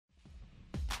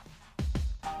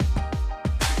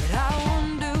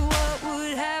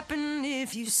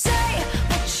If you say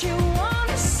what you want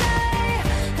to say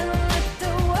and let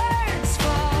the words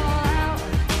fall out,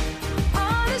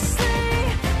 honestly,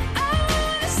 I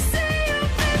want to see you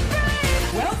be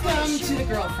brave. Welcome to The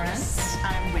Girlfriends.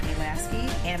 I'm Whitney Lasky,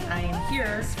 and I am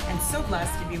here and so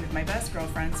blessed to be with my best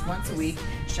girlfriends once a week,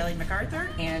 Shelley MacArthur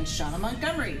and Shauna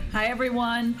Montgomery. Hi,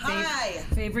 everyone. Hi.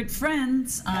 Favorite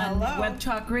friends on Hello.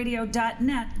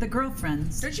 webtalkradio.net, The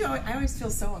Girlfriends. Don't you? I always feel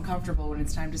so uncomfortable when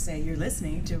it's time to say you're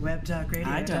listening to WebTalk Radio.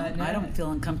 I don't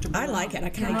feel uncomfortable. I like it. I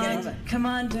kind of get it. Come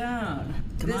on down.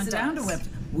 Come on Visit down to us. Web.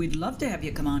 We'd love to have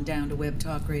you come on down to Web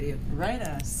Talk Radio. Write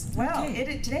us. Well,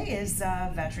 Okay. today is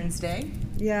Veterans Day,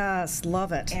 Yes,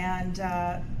 love it. and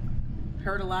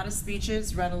heard a lot of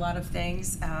speeches, read a lot of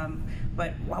things.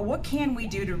 But what can we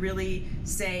do to really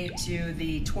say to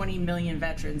the 20 million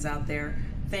veterans out there,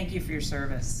 thank you for your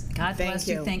service? God Thank bless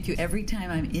you. you. Thank you. Every time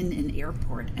I'm in an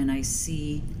airport and I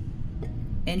see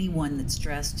anyone that's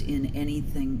dressed in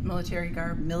anything Military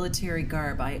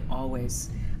garb. I always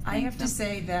I thank have to them.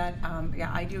 say that,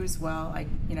 I do as well. I,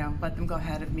 let them go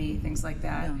ahead of me, things like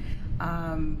that.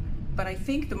 But I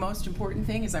think the most important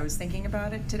thing, as I was thinking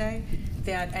about it today,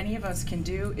 that any of us can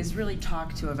do is really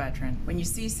talk to a veteran. When you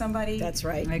see somebody, That's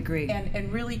right. I agree.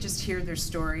 and really just hear their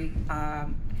story.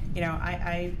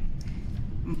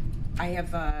 I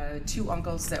have two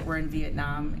uncles that were in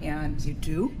Vietnam, and You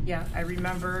do? yeah, I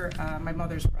remember my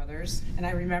mother's brothers, and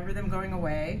I remember them going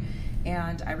away,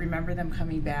 and I remember them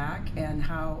coming back, and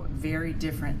how very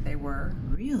different they were.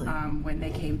 Really? When they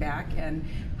came back, and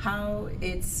how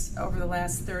it's over the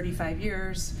last 35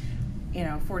 years,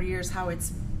 40 years, how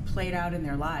it's played out in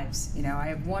their lives. I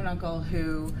have one uncle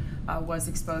who was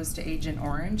exposed to Agent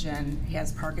Orange, and he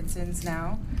has Parkinson's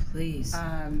now. Please.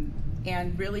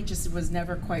 And really just was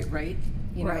never quite right,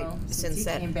 Right, since since he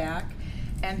that- came back.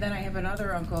 And then I have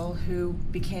another uncle who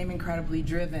became incredibly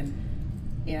driven,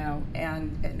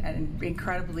 and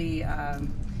incredibly,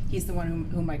 he's the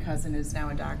one whom my cousin is now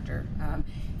a doctor,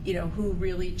 who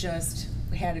really just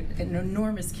had an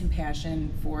enormous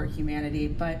compassion for humanity.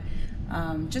 But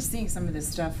just seeing some of this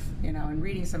stuff, and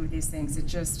reading some of these things, it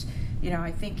just,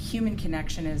 I think human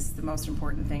connection is the most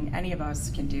important thing any of us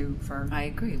can do for. I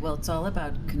agree. Well, it's all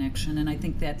about connection, and I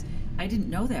think that I didn't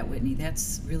know that, Whitney.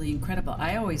 That's really incredible.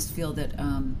 I always feel that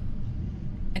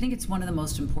I think it's one of the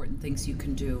most important things you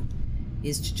can do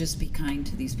is to just be kind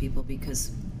to these people,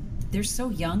 because they're so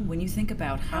young. When you think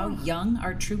about how young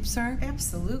our troops are,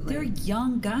 Absolutely. they're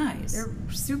young guys. They're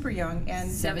super young, and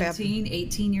 17,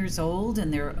 18 years old,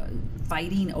 and they're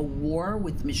fighting a war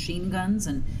with machine guns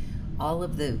and all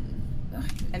of the...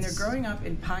 and they're growing up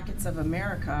in pockets of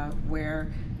America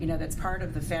where, that's part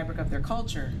of the fabric of their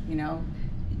culture.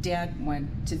 Dad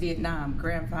went to Vietnam.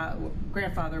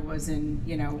 Grandfather was in,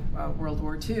 World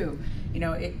War II.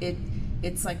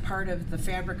 It's like part of the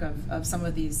fabric of some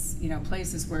of these,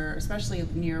 places where, especially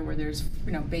near where there's,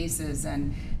 bases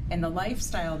and the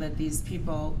lifestyle that these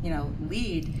people,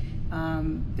 lead.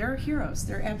 They're heroes.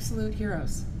 They're absolute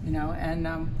heroes. And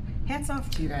hats off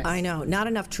to you guys. I know. Not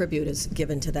enough tribute is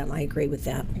given to them. I agree with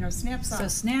that. Snaps off. So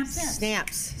snaps.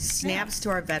 Snaps to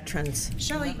our veterans.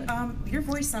 Shelley, your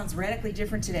voice sounds radically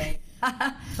different today.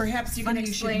 Perhaps you can Funny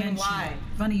you should explain mention why.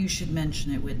 it. Funny you should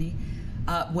mention it, Whitney.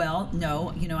 Well,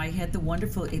 no, I had the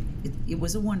wonderful, it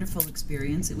was a wonderful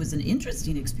experience. It was an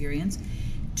interesting experience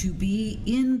to be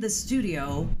in the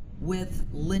studio with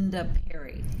Linda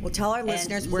Perry. Well, tell our And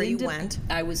listeners where you Linda- went.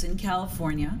 I was in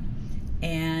California,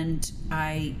 and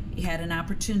I had an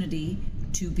opportunity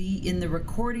to be in the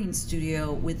recording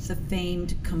studio with the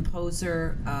famed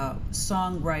composer,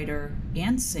 songwriter,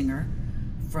 and singer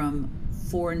from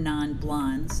Four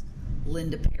Non-Blondes,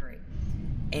 Linda Perry.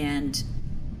 And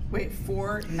Wait,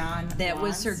 four non-blondes? that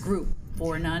was her group,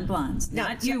 Four Non-Blondes. Now,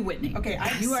 Not you, Whitney. Okay,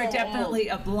 I'm you are so definitely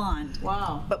a blonde.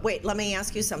 Wow. But wait, let me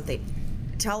ask you something.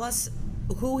 Tell us,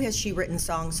 who has she written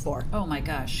songs for? Oh my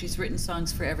gosh, she's written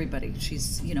songs for everybody.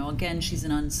 She's, again, she's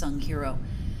an unsung hero.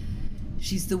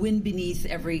 She's the wind beneath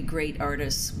every great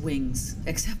artist's wings,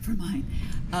 except for mine.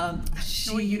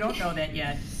 No, you don't know that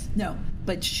yet. No,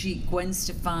 but Gwen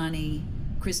Stefani,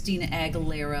 Christina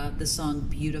Aguilera, the song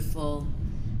Beautiful.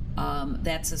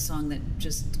 That's a song that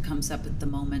just comes up at the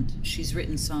moment. She's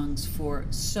written songs for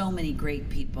so many great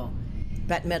people.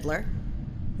 Bette Midler?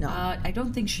 No. I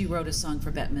don't think she wrote a song for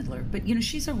Bette Midler, but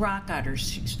she's a rock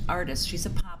artist. She's a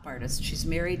pop artist. She's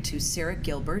married to Sarah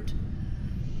Gilbert.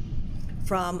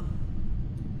 From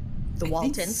the I think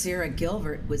Waltons? Sarah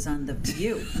Gilbert was on The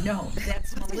View. No,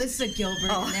 that's Melissa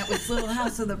Gilbert, and that was Little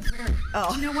House of the Prairie.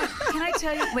 Oh. You know what? Can I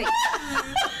tell you? Wait.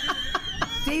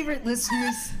 Favorite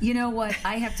listeners, you know what?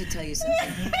 I have to tell you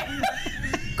something.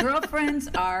 Girlfriends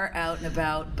are out and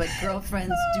about, but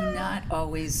girlfriends do not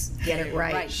always get it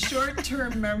right.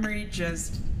 Short-term memory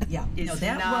just Yeah. is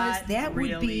No, not that would be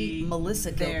really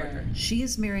Melissa Gilbert. there. She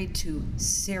is married to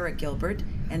Sarah Gilbert,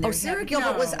 and Oh, they're Sarah having-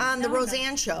 Gilbert was No, on the no, no.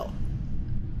 Roseanne show.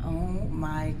 Oh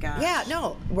my gosh. Yeah,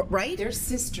 no, right? They're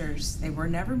sisters. They were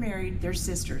never married. They're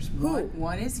sisters.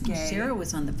 One is gay. Sarah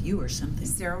was on The View or something.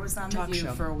 Sarah was on The Talk View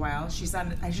show. for a while. She's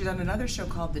on another show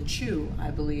called The Chew, I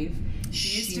believe.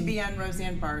 She used to be on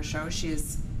Roseanne Barr's show. She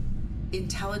is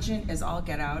intelligent as all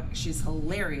get out. She's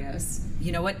hilarious.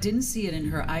 You know what? Didn't see it in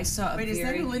her. I saw a Wait, is that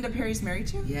very who Linda Perry's married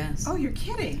to? Yes. Oh, you're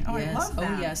kidding. Oh, yes. I love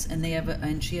that. Oh yes, and they have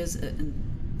and she has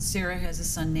Sarah has a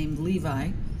son named Levi,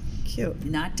 Cute.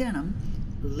 not Denham,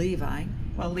 Levi.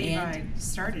 Well, Levi and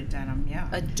started denim, yeah.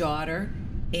 a daughter,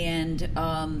 and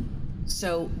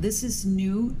so this is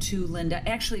new to Linda.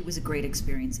 Actually, it was a great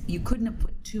experience. You couldn't have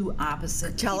put two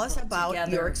opposite Tell us people about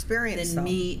together your experience, than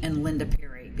though. me and Linda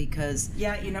Perry, because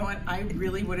Yeah, you know what? I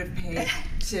really would have paid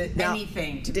to Now,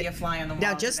 anything to be a fly on the wall.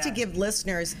 Now, just to that. give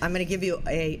listeners, I'm going to give you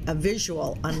a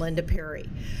visual on Linda Perry.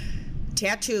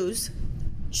 Tattoos.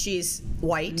 She's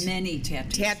white. many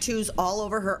tattoos. Tattoos all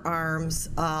over her arms.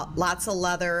 Lots of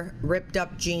leather, ripped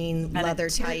up jean, And leather a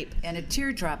tear- type. and a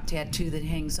teardrop tattoo that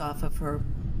hangs off of her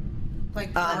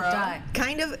like thigh.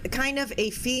 Kind of a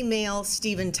female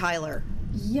Steven Tyler.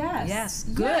 Yes. Yes,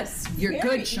 good. Yes. You're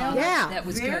Very, good, Sean. Yeah. that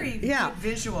was very good. Yeah, good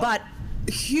visual. but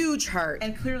huge heart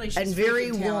And clearly she's and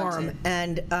very freaking warm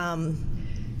talented.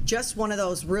 and just one of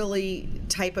those really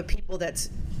type of people that's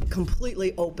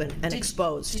completely open and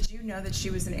exposed. Did you know that she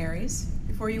was an Aries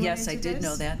before you Yes, went into I did this?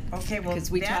 know that. Okay, well,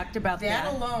 'Cause we talked about that.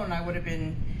 That alone, I would have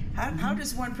been. How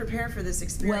does one prepare for this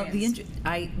experience?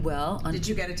 Did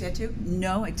you get a tattoo?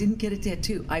 No, I didn't get a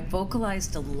tattoo. I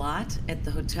vocalized a lot at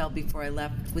the hotel before I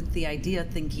left with the idea,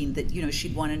 thinking that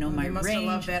she'd want to know my You must have range.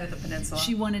 loved that at the Peninsula.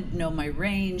 She wanted to know my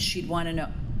range. She'd want to know.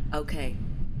 Okay,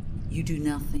 you do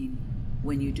nothing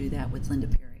when you do that with Linda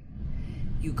Perry.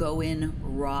 You go in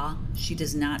raw. She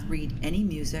does not read any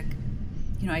music.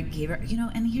 I gave her,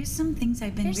 and here's some things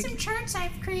I've been There's some charts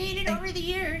I've created over the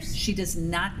years. She does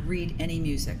not read any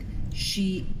music.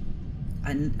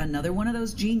 Another one of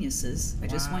those geniuses. I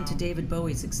just went to Wow. David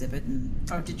Bowie's exhibit, and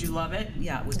Oh, did you love it?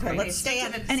 yeah, it was Okay, great. let's stay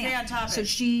on- Stay on topic. So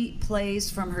she plays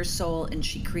from her soul and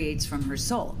she creates from her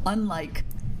soul. Unlike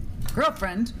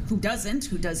Girlfriend, who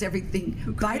does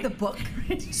everything by the book,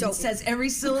 so says every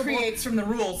syllable, creates from the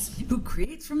rules. who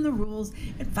creates from the rules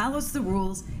and follows the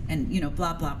rules, and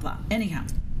blah blah blah. Anyhow,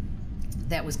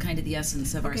 that was kind of the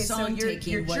essence of our Okay, so song your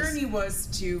taking. journey was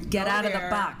to Get go out of the there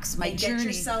box. My and journey- get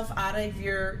yourself out of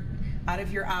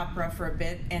your opera for a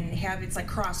bit and have it's like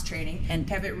cross training And-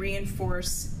 have it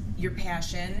reinforce your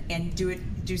passion and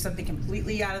do something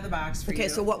completely out of the box for you. Okay,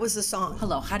 so what was the song?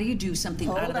 Hello, how do you do something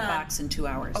out of Hold the on. box in 2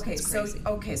 hours? Okay, That's so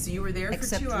crazy. you were there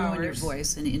Except for 2 ruin hours. your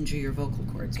voice and injure your vocal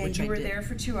cords, And which you I were did. there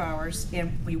for 2 hours,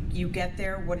 and you get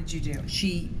there. What did you do?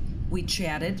 We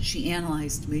chatted. She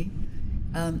analyzed me.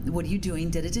 What are you doing?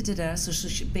 Da da da da da. So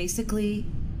she basically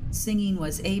singing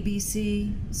was A B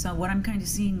C. So what I'm kind of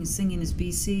singing is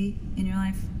BC in your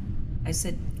life. I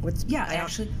said, What's- yeah, I don't-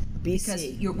 actually,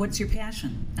 BC. because what's your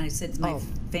passion? And I said, it's my Oh.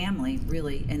 family,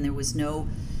 really. And there was no,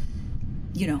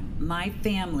 my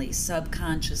family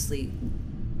subconsciously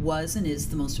was and is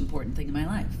the most important thing in my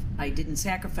life. I didn't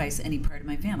sacrifice any part of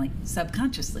my family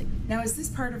subconsciously. Now, is this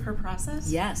part of her process?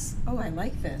 Yes. Oh, I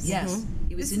like this. Yes,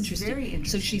 it was This is interesting. very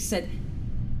interesting. So she said,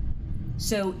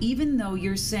 so even though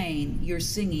you're saying your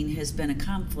singing has been a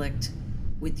conflict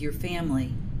with your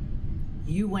family,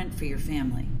 you went for your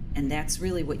family. And that's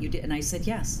really what you did. And I said,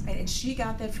 yes. And she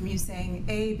got that from you saying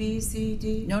A, B, C,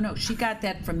 D? No, she got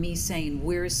that from me saying,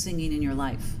 where's singing in your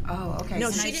life? Oh, okay.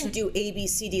 No, So she I didn't said- do A B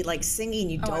C D like singing.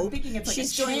 You Oh, I'm dope. thinking it's like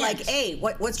She's a doing chant. like A.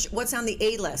 What's on the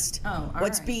A list? Oh, all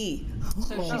What's right. B?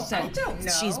 So she I said, don't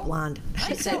know. She's blonde.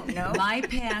 she said, don't know. my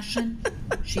passion,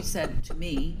 she said to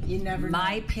me, You never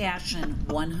my know. passion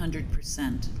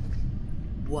 100%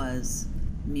 was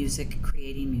music,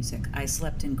 creating music. I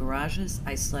slept in garages,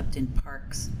 I slept in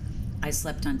parks, I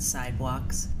slept on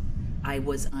sidewalks, I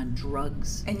was on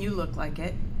drugs. And you look like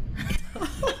it.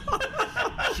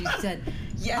 She said,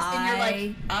 Yes, and you're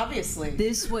like, obviously.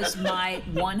 this was my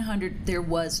 100, there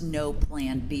was no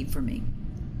plan B for me.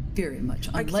 Very much.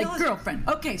 Unlike tell us- Girlfriend.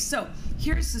 Okay, so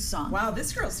here's the song. Wow,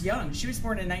 this girl's young. She was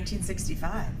born in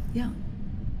 1965. Yeah.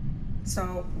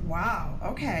 So, wow.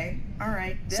 Okay. All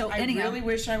right. So I anyhow- really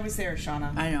wish I was there,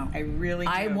 Shauna. I know. I really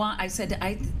do. I said,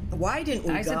 Why didn't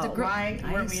we I said go? the girl. Why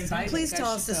weren't we invited? Please tell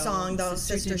us the song, though,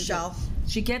 Sister Shell.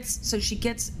 She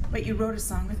gets, Wait, you wrote a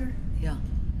song with her? yeah.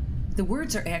 The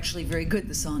words are actually very good.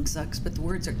 The song sucks, but the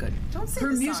words are good. Don't say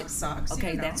Her the music song sucks. You Okay,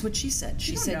 don't know. that's what she said.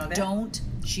 She don't said know that. don't.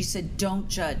 She said don't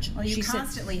judge. Well, you she said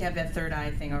constantly have that third eye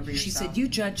thing over yourself. she said you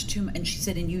judge too much, and she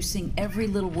said and you sing every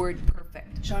little word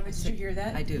perfect. Shauna, did you hear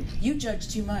that? I do. You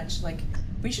judge too much. Like,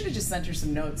 we should have just sent her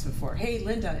some notes before. Hey,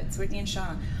 Linda, it's Whitney and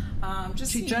Shauna.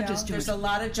 Just She so you judges know, too there's much. a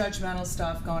lot of judgmental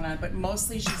stuff going on, but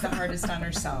mostly she's the hardest on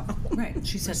herself. Right.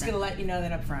 She said Just that. gonna let you know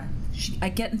that up front. I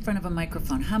get in front of a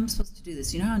microphone. How am I supposed to do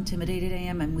this? You know how intimidated I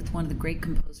am? I'm with one of the great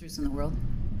composers in the world.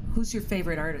 Who's your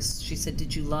favorite artist? She said,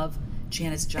 did you love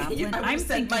Janis Joplin? I'm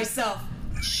thinking myself.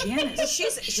 Janis.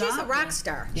 She's a Joplin. rock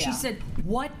star. She Yeah. said,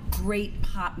 what great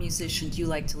pop musician do you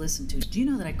like to listen to? Do you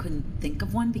know that I couldn't think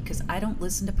of one because I don't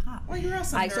listen to pop? Well, you're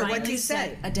also I nervous. finally what'd you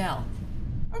said say? Adele.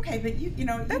 Okay, but you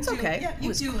know, That's you do, okay. Yeah, It you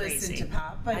was do crazy. listen to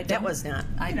pop, but I That don't- was not.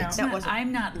 I, You know. it's That not- wasn't-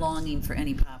 I'm not longing for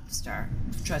any pop star.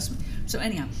 Trust me. So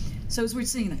anyhow, so as we're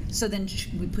singing, so then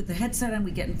we put the headset on,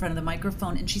 we get in front of the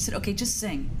microphone, and she said, "Okay, just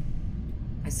sing."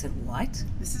 I said, "What?"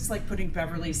 this is like putting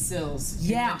Beverly Sills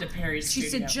Yeah. in Linda Perry's She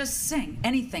studio. said, "Just sing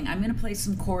anything. I'm going to play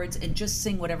some chords and just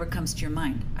sing whatever comes to your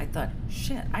mind." I thought,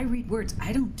 "Shit, I read words.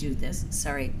 I don't do this."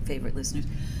 Sorry, favorite listeners.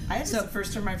 This is the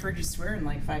first time I've heard you swear in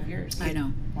like 5 years. I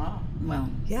know. Wow. Well,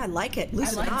 Yeah, I like it.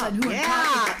 Loosen like up. that. Who I'm Yeah.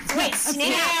 talking Wait,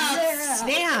 snaps.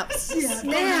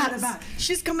 Snaps.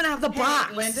 She's coming out of the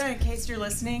box. Hey, Linda, in case you're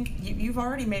listening, you've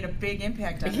already made a big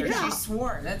impact on her. Yeah. She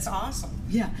swore. That's awesome.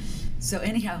 yeah. So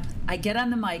anyhow, I get on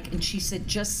the mic and she said,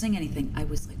 "Just sing anything." I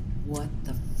was like, "What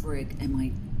the frig am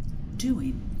I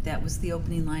doing?" That was the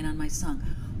opening line on my song.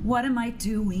 What am I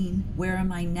doing? Where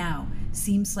am I now?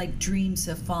 Seems like dreams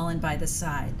have fallen by the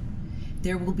side.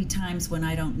 There will be times when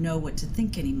I don't know what to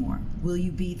think anymore. Will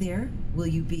you be there? Will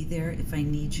you be there if I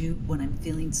need you when I'm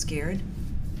feeling scared?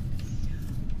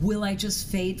 Will I just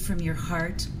fade from your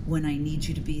heart when I need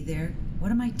you to be there?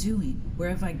 What am I doing? Where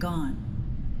have I gone?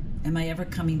 Am I ever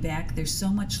coming back? There's so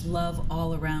much love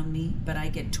all around me, but I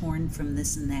get torn from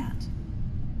this and that.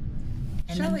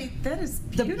 And then Shelley, that is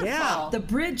beautiful. yeah. the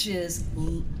bridge is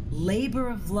labor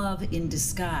of love in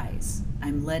disguise.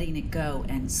 I'm letting it go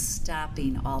and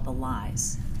stopping all the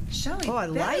lies. Shelley, Oh, I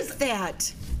that like is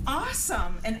that.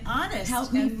 awesome and honest.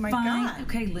 Help me and my find. God.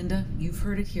 Okay, Linda, you've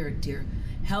heard it here, dear.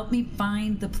 Help me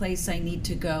find the place I need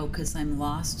to go because I'm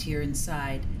lost here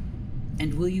inside.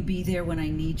 And will you be there when I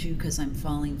need you because I'm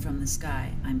falling from the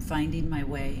sky? I'm finding my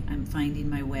way. I'm finding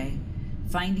my way.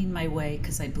 Finding my way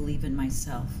because I believe in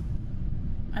myself.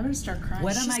 I'm gonna start crying.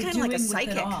 What She's am I kinda doing like a with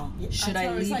psychic. it all? Should I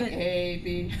I was leave like, it? A,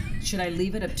 B. Should I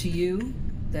leave it up to you?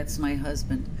 That's my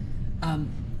husband.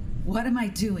 What am I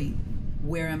doing?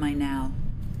 Where am I now?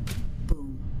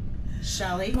 Boom.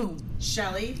 Shelley. Boom.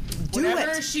 Shelley. Do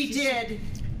whatever it. she did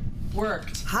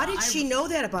worked. How did she know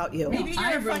that about you? Maybe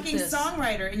I you're a wrote fucking this.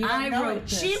 songwriter and you I don't know wrote it.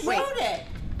 this. She Wait. wrote it.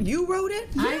 You wrote it?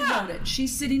 I Yeah. wrote it.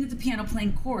 She's sitting at the piano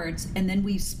playing chords, and then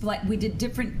we split. We did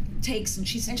different takes, and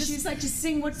she said, And "Just." she's like, just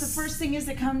sing what the first thing is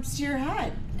that comes to your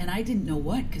head. And I didn't know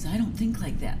what because I don't think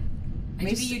like that. I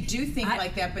Maybe just- you do think I-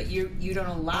 like that, but you don't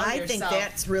allow I yourself. think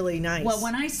that's really nice. Well,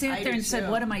 when I sat I there do and said,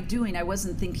 too. "What am I doing?" I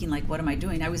wasn't thinking like, "What am I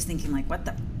doing?" I was thinking like, "What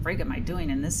the frig am I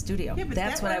doing in this studio?" Yeah, but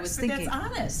That's that what I works, was but thinking. That's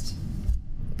honest.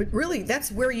 But really,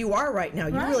 that's where you are right now.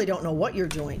 You Right. really don't know what you're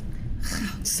doing.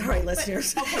 Sorry,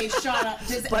 listeners. Okay, shut up.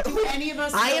 Do any of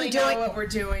us I am really doing- know what we're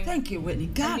doing? Thank you, Whitney.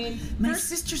 God, mean, my first-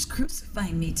 sister's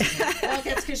crucifying me today. Well,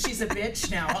 that's because she's a bitch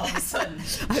now. All of a sudden,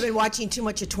 I've been watching too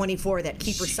much of 24, that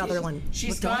Keeper Sutherland.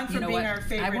 she's Well, gone don't- from being our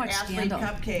favorite I watch athlete Scandal,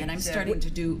 cupcake. and I'm to- starting to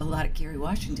do a lot of Gary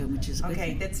Washington, which is a good Okay,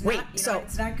 thing. that's Wait, not. You so- know,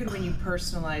 it's not good when you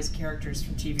personalize characters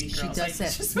from TV girls. She does Like,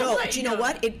 that. just No, let do you know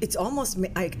what? It's almost,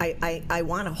 I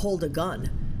want to hold a gun.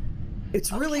 It's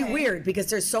really Okay. weird because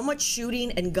there's so much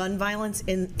shooting and gun violence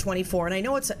in 24, and I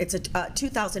know it's a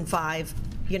 2005,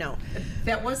 you know.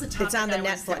 That was a topic It's on the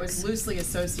that was Netflix. loosely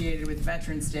associated with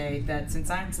Veterans Day that since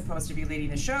I'm supposed to be leading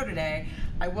the show today,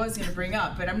 I was going to bring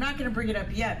up, but I'm not going to bring it up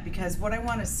yet because what I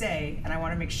want to say, and I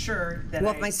want to make sure that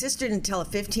Well, if my sister didn't tell a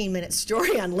 15-minute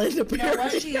story on Linda You know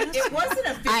what? Perry. It wasn't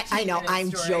a 15 I know, I'm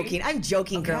story. joking. I'm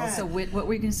joking, girls. So what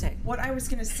were you going to say? What I was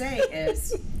going to say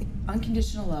is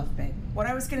unconditional love, babe. What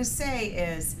I was going to say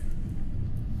is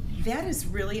that is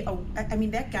really I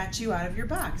mean, that got you out of your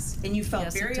box and you felt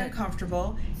Yes, it very did.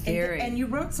 uncomfortable. Very. And you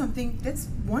wrote something that's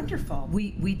wonderful.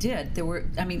 We did. There were.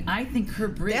 I mean, I think her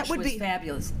bridge That would was be-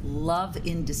 fabulous. Love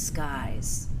in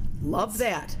disguise. Love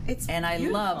that. It's And I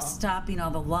beautiful. love stopping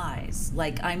all the lies.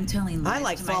 Like I'm telling lies I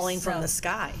like to falling from the myself.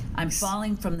 sky. I'm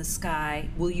falling from the sky.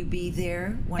 Will you be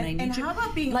there when I need And you? how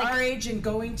about being like, our age and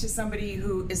going to somebody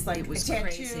who is like It was tattooed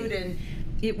crazy. and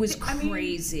It was I mean,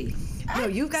 crazy. No,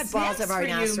 you've got balls of Snaps for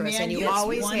you, rhinoceros, man. and you Yes,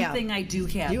 always one have. thing I do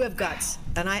have. You have guts,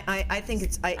 and I think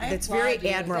it's applaud very you.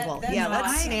 admirable. That- yeah,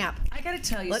 that's- let's I- snap. I got to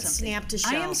tell you Let's something. snap to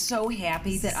I show. am so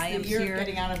happy that I am You're here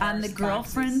getting out of on our the boxes.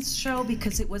 Girlfriends show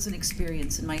because it was an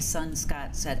experience. And my son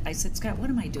Scott said, I said, Scott, what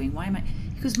am I doing? Why am I?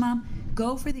 He goes, Mom,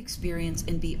 go for the experience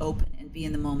and be open and be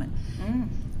in the moment.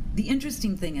 The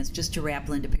interesting thing is, just to wrap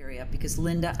Linda Perry up, because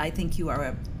Linda, I think you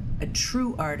are a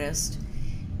true artist.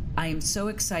 I am so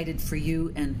excited for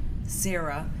you and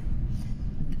Sarah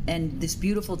and this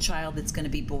beautiful child that's going to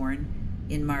be born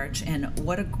in March. And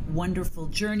what a wonderful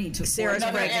journey to Sarah's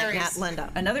Another pregnant, Aries. not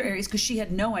Linda. another Aries, because she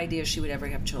had no idea she would ever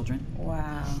have children.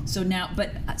 Wow. So now,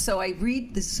 so I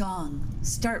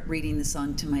start reading the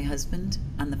song to my husband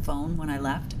on the phone when I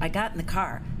left. I got in the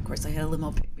car. Of course, I had a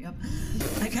limo pick me up.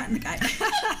 I got in the car.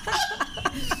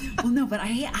 Well, no, but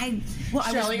I was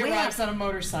Shelley way arrives out. on a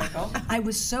motorcycle. I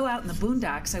was so out in the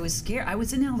boondocks. I was scared. I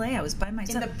was in LA. I was by In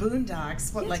myself. the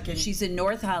boondocks. What, like in... She's in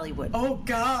North Hollywood. Oh,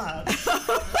 God.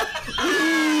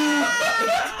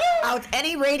 Out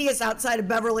any radius outside of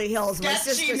Beverly Hills, my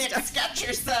Sketchy, sister. Nick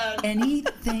Sketcherson.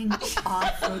 Anything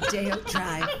off Rodeo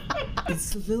Drive.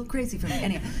 It's a little crazy for me.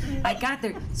 Anyway, I got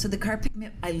there. So the car picked me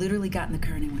up. I literally got in the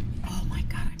car and I went, oh my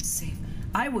God, I'm safe.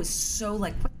 I was so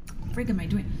like, what the frig am I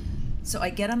doing? So I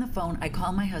get on the phone. I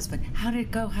call my husband. How did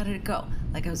it go? How did it go?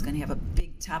 Like I was going to have a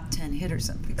big top 10 hit or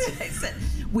something. So I said,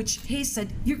 which Hayes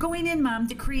said, you're going in, Mom,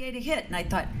 to create a hit. And I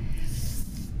thought,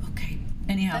 okay.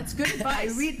 Anyhow, That's good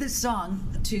advice. I read the song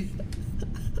to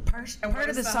part And what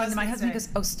of the does the song. And my husband husband say?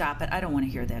 goes, oh, stop it. I don't want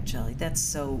to hear that, Shelley. That's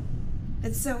so...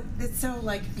 It's so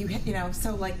like, you know,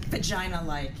 so like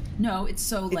vagina-like. No, it's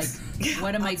so like,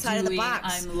 what am I outside of the doing?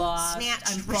 box. I'm lost.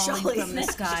 Snatched I'm for falling Shelley. from the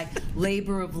sky.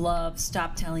 Labor of love.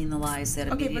 Stop telling the lies that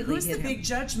Okay, immediately but who's the hit him. big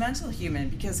judgmental human?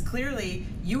 Because clearly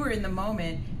you were in the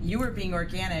moment, you were being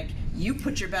organic, you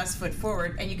put your best foot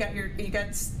forward, and you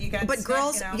got. But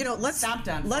girls, let's stomped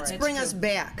on. let's for it. bring us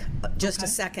back just a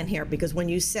second here, because when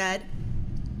you said,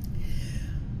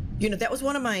 that was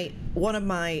one of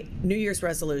my New Year's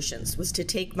resolutions, was to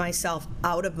take myself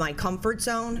out of my comfort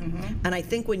zone. Mm-hmm. And I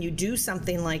think when you do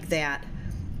something like that,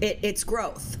 it's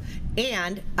growth.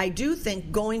 And I do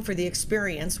think going for the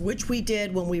experience, which we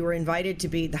did when we were invited to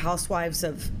be the Housewives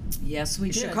of Yes, we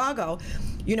did. Chicago,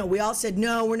 we all said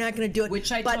no, we're not going to do it.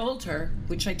 Which I told her.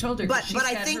 'cause But she's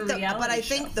I got think her the reality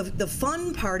show. the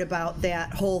fun part about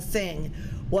that whole thing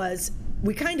was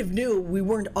we kind of knew we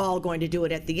weren't all going to do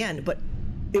it at the end, but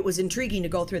it was intriguing to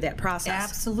go through that process.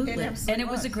 Absolutely. It absolutely And it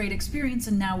was was. a great experience,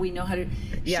 and now we know how to.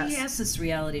 Yes. She has this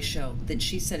reality show that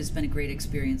she said has been a great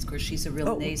experience. Of course, she's a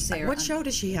real naysayer. What on show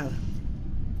does she have?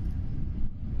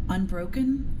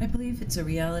 Unbroken, I believe. It's a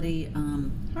reality.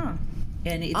 Huh.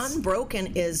 And it's.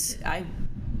 Unbroken is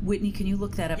Whitney, can you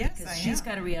look that up? Yes, because I she's am.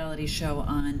 got a reality show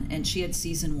on, and she had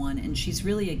season 1, and she's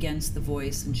really against The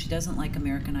Voice, and she doesn't like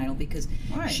American Idol because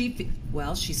Why? she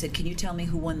said, "Can you tell me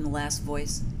who won the last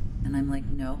Voice?" And I'm like,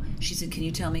 "No." She said, "Can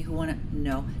you tell me who won it?"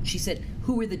 "No." She said,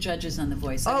 "Who were the judges on The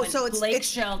Voice?" I Oh, went, so it's- Blake it's-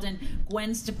 Sheldon,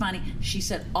 Gwen Stefani. She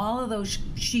said all of those.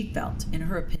 She felt, in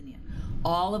her opinion,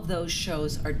 all of those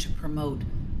shows are to promote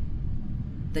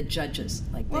the judges.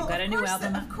 Like they've got a new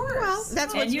album. Of course. Well,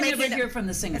 that's what's And you never making hear from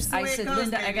the singers. That's the I way it said, goes,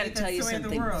 Linda, I baby. got to tell That's you the way of the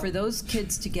something. world. For those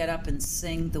kids to get up and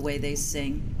sing the way they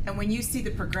sing, And when you see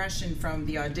the progression from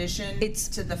the audition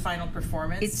to the final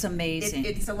performance, it's amazing.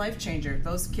 It's a life changer.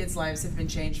 Those kids' lives have been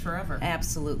changed forever.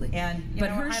 absolutely. And, you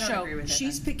but know, her I don't show, agree with that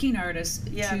she's then. picking artists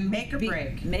Yeah, to make or be-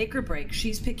 break. Make or break.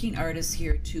 She's picking artists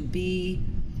here to be,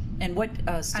 and what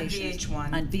station?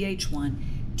 VH1. On VH1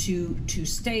 to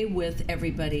stay with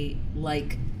everybody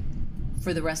like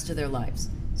for the rest of their lives.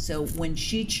 So when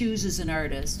she chooses an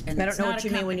artist, and I it's don't know not what a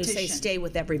you mean when you say competition, stay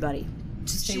with everybody.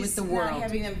 to stay She's with the not world.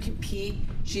 having them compete.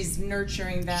 She's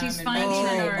nurturing them. She's and finding mentoring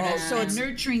an them. artist so and it's-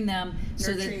 nurturing them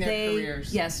so that Nurturing their they,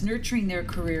 careers. yes, nurturing their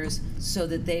careers so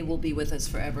that they will be with us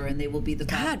forever and they will be the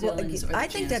Bob God, well, Dylans or the I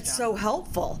think Janis that's so Joplins.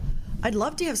 helpful. I'd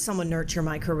love to have someone nurture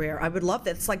my career. I would love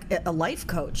that. It's like a life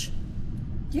coach.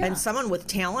 Yeah. And someone with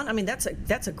talent. I mean, that's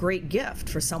a great gift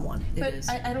for someone. It But is.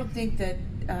 I don't think that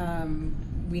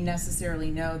we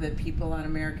necessarily know that people on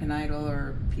American Idol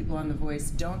or people on The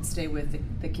Voice don't stay with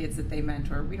the kids that they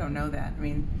mentor. We don't know that. I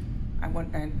mean, I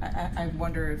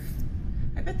wonder if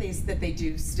I bet that they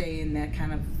do stay in that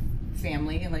kind of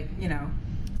family, like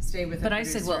stay with. But a I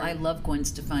said, well, I producer. love Gwen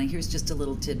Stefani. Here's just a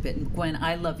little tidbit. And Gwen,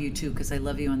 I love you too because I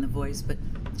love you on The Voice. But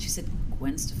she said,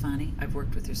 Gwen Stefani. I've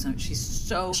worked with her so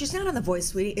she's She's not on The Voice,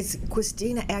 sweetie. It's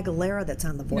Christina Aguilera that's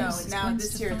on The No, Voice. now Gwen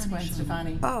this year it's Gwen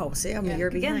Stefani. Stefani. Oh, see, I'm a year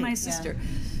behind. again my sister.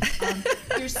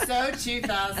 You're so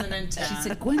 2010. She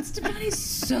said Gwen Stefani's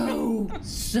so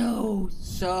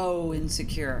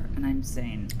insecure, and I'm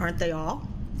saying Aren't they all?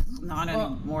 not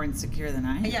any more insecure than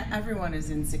I am. Yeah, everyone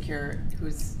is insecure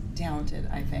who's talented,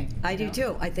 I think. I do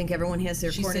too. I think everyone has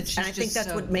their She corners, said she's and I think just that's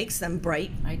so- what makes them bright.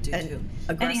 I do and too.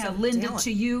 aggressive Anyhow, Linda, talent.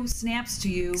 to you, snaps to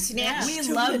you. Snaps we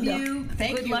to love Linda. you.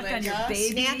 Thank Good you, luck on your Linda.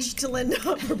 baby. Snatch to Linda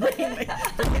for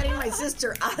getting my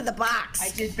sister out of the box. I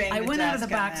did bang I the went out of the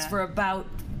desk on box that. for about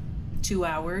 2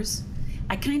 hours.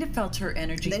 I kind of felt her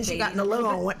energy. Then she fading got in the a little limo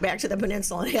bit. and went back to the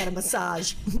peninsula and had a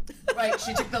massage. Right,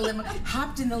 she took the limo,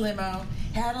 hopped in the limo,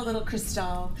 had a little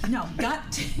Cristal. No.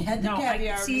 Had the No,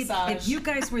 caviar see, massage. if you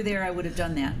guys were there, I would have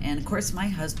done that. And of course, my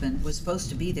husband was supposed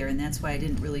to be there, and that's why I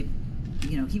didn't really,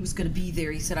 he was going to be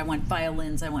there. He said, "I want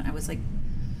violins. I was like,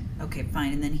 okay,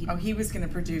 fine." And then he was going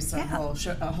to produce a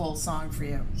whole song for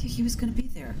you. he was going to be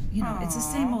there. It's the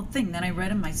same old thing. Then I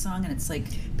read him my song, and it's like,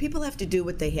 People have to do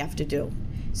what they have to do.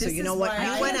 So This you know is what? why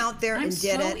You I- went out there I'm and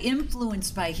did so it.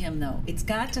 influenced by him, though. It's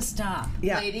got to stop.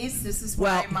 Yeah. Ladies, this is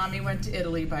why Well- Mommy went to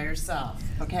Italy by herself,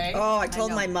 okay? Oh, I told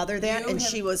know. my mother that, You and have-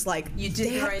 she was like, you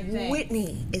did the "That right thing."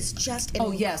 Whitney is just an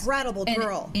Oh, yes. incredible And-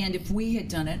 girl." And if we had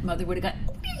done it, Mother would have gone,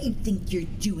 "What do you think you're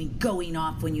doing going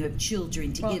off when you have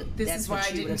children to Well, get this That's is what why I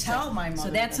she would didn't have said. tell my So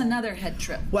mother that's that. another head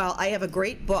trip. Well, I have a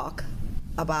great book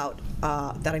about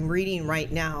that I'm reading right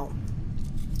now,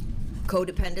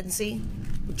 Codependency,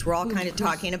 which we're all kind of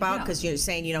talking about, yeah. because you're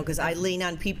saying, because I lean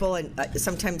on people, and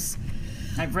sometimes,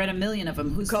 I've read a million of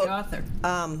them. Who's the author?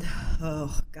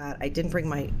 oh God, I didn't bring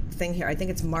my thing here. I think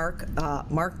it's Mark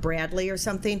Bradley or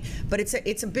something, but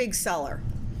it's a big seller.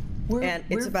 And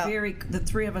it's about- the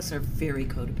three of us are very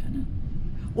codependent.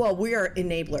 Well, we are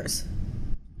enablers.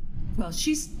 Well,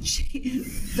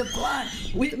 the blonde.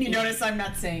 Whitney. You notice I'm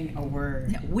not saying a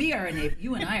word. Yeah, we are enablers.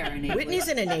 You and I are enablers. Whitney's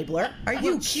an enabler. Are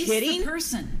you She's kidding? the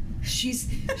person. She's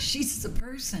the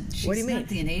person. She's What do you mean? not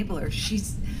the enabler.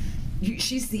 She's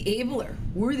the abler.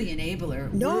 We're the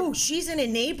enabler. No, she's an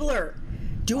enabler,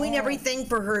 doing everything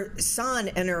for her son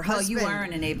and her Well, husband. you are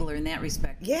an enabler in that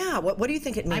respect. Yeah. What do you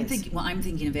think it means? I'm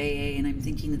thinking of AA, and I'm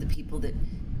thinking of the people that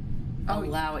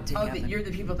allow it to happen. that you're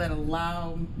the people that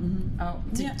allow.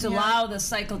 to allow the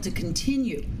cycle to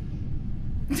continue.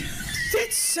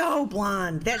 That's so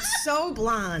blonde. That's so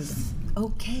blonde.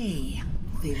 Okay.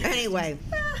 baby. Anyway,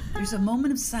 There's a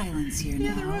moment of silence here now.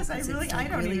 Yeah, there was. It's I like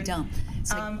don't really even- dumb.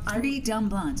 It's like three dumb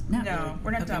blondes. Not No, really.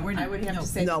 we're not Okay, dumb. We're not. I would have No. to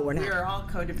say No, we're not. we are all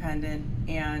codependent,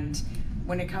 and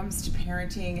when it comes to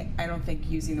parenting, I don't think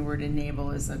using the word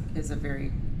enable is a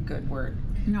very good word.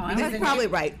 No, I Because That's probably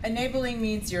right. Enabling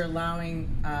means you're allowing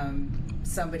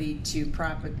somebody to We are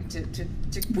proliferate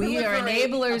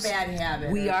enablers. a bad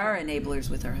habit. We or- are enablers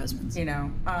with our husbands, yeah,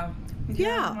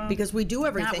 well, because we do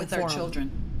everything not with for our 'em.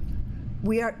 children.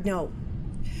 We are no.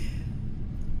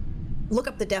 Look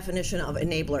up the definition of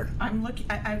enabler. I'm looking.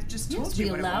 I've just told Yes, you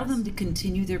we what it allow was. them to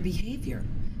continue their behavior,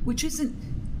 which isn't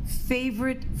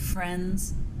favorite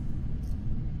friends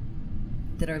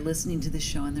that are listening to the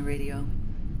show on the radio.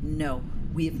 No,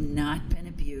 we have not been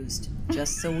abused.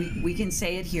 Just so we can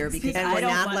say it here because And I we're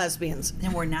don't not want- lesbians.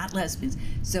 And we're not lesbians.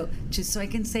 So just so I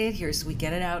can say it here, so we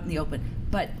get it out in the open.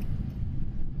 But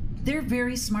they're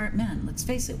very smart men. Let's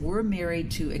face it. We're married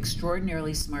to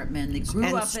extraordinarily smart men that grew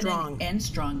And up strong. and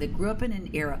strong. That grew up in an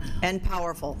era. And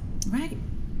powerful. Right.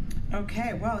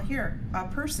 Okay, well, here, an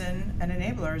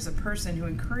enabler is a person who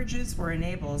encourages or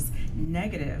enables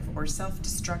negative or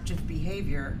self-destructive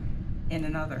behavior in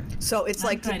another. So it's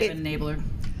like I'm kind of an enabler.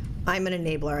 I'm an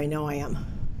enabler. I know I am.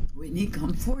 Whitney,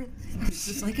 come forth. This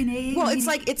is like an AA. Well,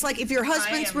 meeting. it's like if your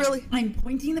husband's am- really. I'm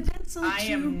pointing the pencil at I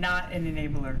you. am not an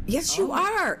enabler. Yes, you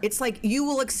are. It's like you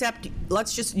will accept.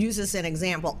 Let's just use this as an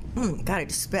example. God, I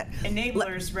just spit.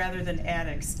 Enablers, rather than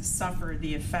addicts, suffer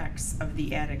the effects of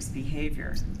the addict's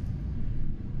behavior.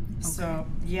 So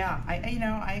yeah,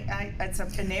 it's an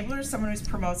enabler is someone who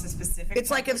promotes a specific. It's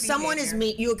like type if of someone is behavior.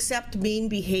 mean, you accept mean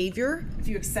behavior. If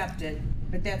you accept it,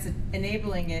 but that's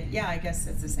enabling it. Yeah, I guess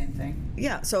it's the same thing.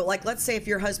 Yeah. So like, let's say if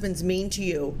your husband's mean to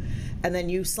you, and then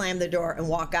you slam the door and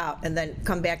walk out, and then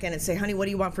come back in and say, "Honey, what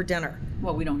do you want for dinner?"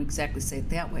 Well, we don't exactly say it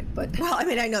that way, but Well, I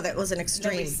mean, I know that was an Nobody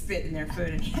extreme. spit in their food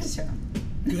and hand it to them.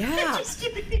 Yeah. Just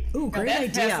kidding. Ooh, No, great that's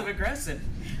idea. passive aggressive.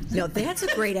 No, that's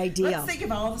a great idea. Let's think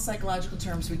of all the psychological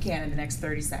terms we can in the next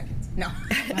 30 seconds. No.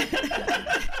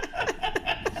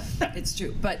 it's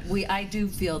true. But I do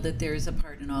feel that there is a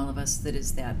part in all of us that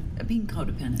is that being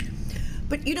codependent.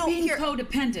 But you know, Being here,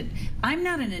 codependent. I'm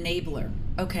not an enabler.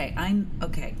 Okay, I'm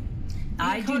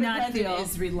I do not Codependent feel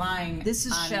is relying. This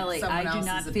is on Shelley. someone I do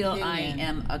not else's feel opinion. I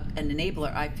am an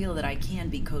enabler. I feel that I can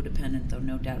be codependent, though,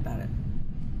 no doubt about it.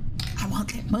 I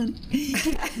want that money.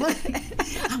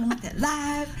 I want that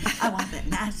life. I want that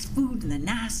nice food and the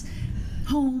nice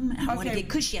home. I want to Okay. get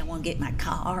cushy. I want to get my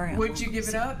car. I Would want you give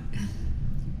it up?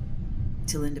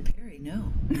 to Linda Perry?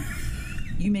 No.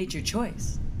 You made your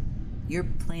choice. Your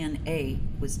plan A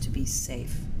was to be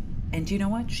safe. And you know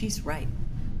what? She's right.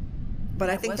 But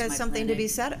I That think was there's my something plan to A. be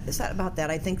said about that.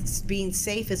 I think being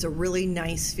safe is a really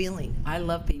nice feeling. I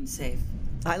love being safe.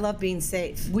 I love being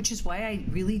safe. Which is why I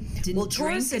really didn't Well, drink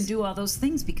Taurus and is- do all those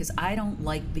things, because I don't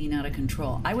like being out of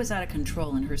control. I was out of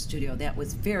control in her studio. That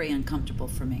was very uncomfortable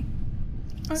for me.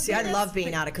 See, I that's- love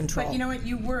being out of control. But you know what?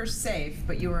 You were safe,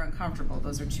 but you were uncomfortable.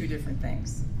 Those are two different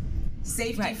things.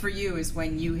 Safety Right. for you is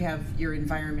when you have your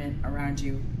environment around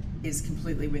you is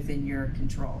completely within your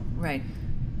control. Right.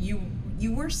 You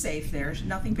were safe there.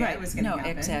 Nothing bad Right. was going to No,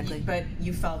 happen. exactly. But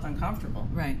you felt uncomfortable.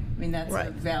 Right. I mean, that's a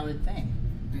Right. valid thing.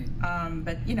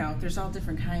 But there's all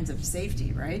different kinds of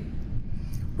safety, right?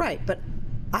 Right, but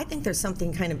I think there's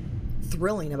something kind of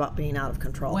thrilling about being out of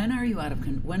control. When are you out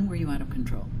of when were you out of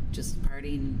control? Just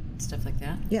partying and stuff like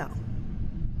that? Yeah.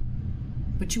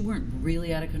 But you weren't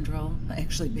really out of control.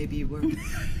 Actually, maybe you were.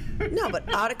 No,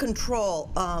 but out of control.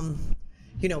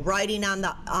 Riding on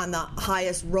the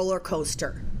highest roller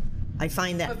coaster. I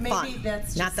find that But maybe fun.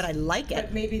 that's Not just- that I like it.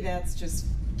 But maybe that's just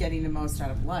getting the most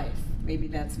out of life. Maybe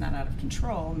that's not out of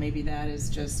control. Maybe that is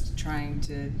just trying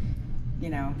to,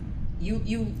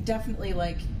 you definitely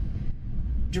like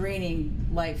draining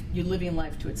life. You're living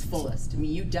life to its fullest. I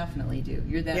mean, you definitely do.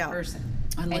 You're that Yeah. person.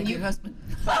 Unlike And your husband.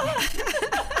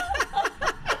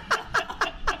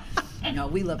 No,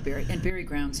 we love Barry, and Barry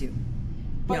grounds you.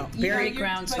 No, Barry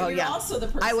grounds- But oh, you're yeah. also the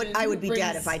person. I would who be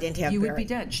dead brings- if I didn't have You Barry. would be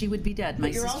dead. She would be dead. My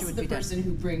But you're sister also would the be dead. person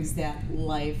who brings that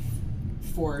life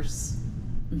force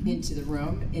into the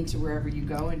room, into wherever you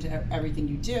go, into everything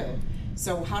you do.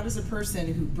 So how does a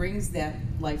person who brings that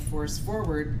life force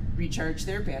forward recharge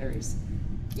their batteries?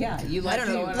 Yeah, you like I don't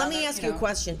know. going Let on me a- ask you a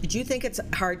question. Do you think it's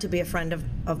hard to be a friend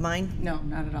of mine? No,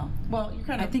 not at all. Well, you're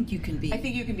kind of. I think you can be. I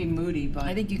think you can be moody, but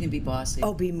I think you can be bossy.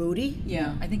 Oh, be moody?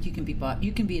 yeah. I think you can be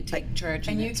you can be a take charge,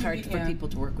 and and you it's can hard be- for yeah. people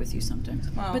to work with you sometimes.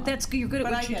 Well, but that's you're good at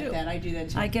but what I you get do. that. I do that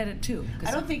too. I get it too. 'cause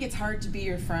I don't think it's hard to be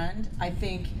your friend. I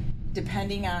think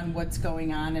depending on what's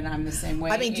going on, and I'm the same way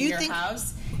I mean, in do you your think-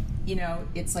 house,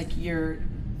 it's like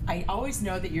I always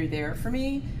know that you're there for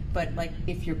me, but like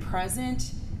if you're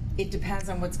present, it depends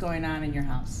on what's going on in your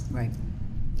house. right.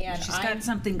 And She's got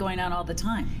something going on all the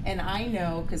time. and I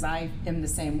know because I am the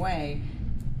same way.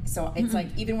 So it's like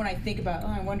even when I think about,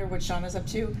 I wonder what Shauna's up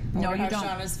to. I No, wonder you how don't.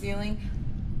 Shauna's feeling.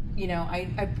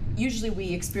 I usually we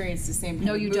experience the same kind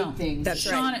No, of you mood don't. things. That's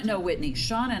right. Shauna, no, Whitney.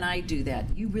 Shauna and I do that.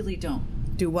 You really don't.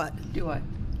 Do what? Do what?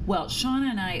 Well,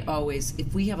 Shauna and I always,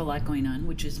 if we have a lot going on,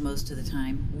 which is most of the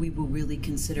time, we will really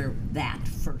consider that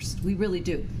first. We really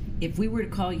do. If we were to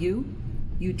call you,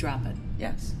 you'd drop it.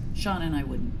 Yes. Shauna and I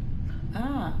wouldn't.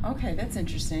 Ah, okay, that's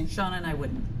interesting. Shauna and I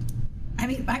wouldn't. I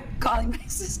mean, I'm calling my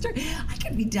sister. I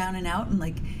could be down and out and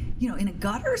in a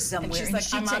gutter somewhere. And she's like,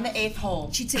 I'm on the 8th hole.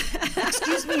 She'd say,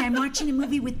 "Excuse me, I'm watching a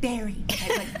movie with Barry." I'd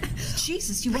be like,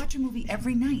 "Jesus, you watch a movie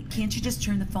every night. Can't you just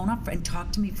turn the phone off and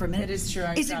talk to me for a minute?" It is true,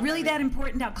 I Is it stop really every- that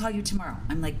important? I'll call you tomorrow.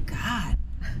 I'm like, God.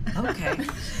 Okay.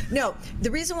 No,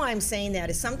 the reason why I'm saying that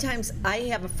is sometimes I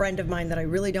have a friend of mine that I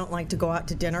really don't like to go out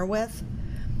to dinner with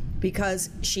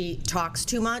because she talks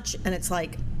too much and it's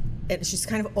like, she's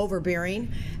kind of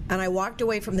overbearing. And I walked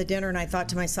away from the dinner and I thought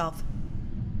to myself,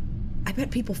 I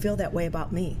bet people feel that way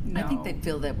about me. I think they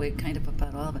feel that way kind of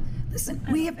about all of it. Listen,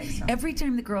 we have, think so. every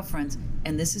time the girlfriends,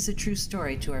 and this is a true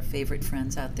story to our favorite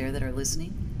friends out there that are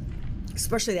listening,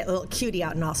 Especially that little cutie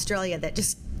out in Australia that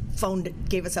just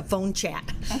gave us a phone chat.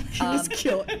 He was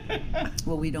cute.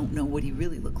 well, we don't know what he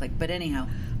really looked like, but anyhow,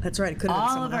 That's right. It could have been all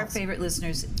someone of our else. favorite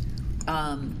listeners,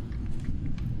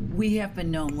 we have been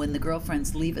known when the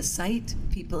girlfriends leave a site,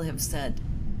 people have said,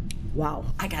 Wow.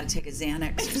 I got to take a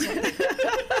Xanax or something.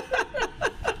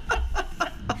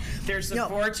 There's a No.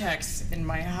 vortex in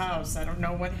my house. I don't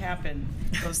know what happened.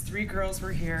 Those 3 girls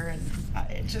were here,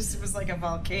 and it was like a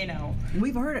volcano.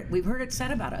 We've heard it. We've heard it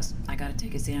said about us. I got to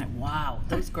take a Xanax. Wow,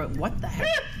 those girls, what the heck?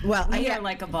 Well, We I are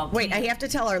like a volcano. Wait, I have to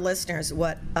tell our listeners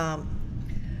what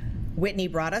Whitney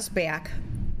brought us back.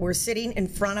 We're sitting in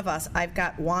front of us. I've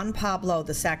got Juan Pablo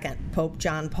II, Pope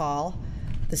John Paul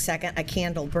II, a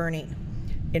candle burning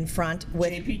in front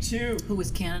with. JP2. Who was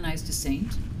canonized a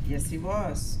saint? Yes, he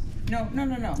was. No.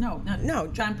 No.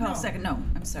 John Paul No. II. No,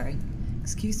 I'm sorry.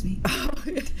 Excuse me.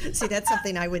 See, that's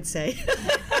something I would say.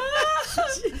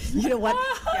 You know what?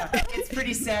 Yeah, it's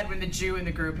pretty sad when the Jew in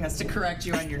the group has to correct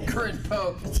you on your current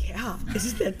pope. Yeah,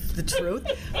 isn't that the truth?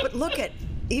 But look at,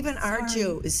 even our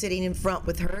Jew is sitting in front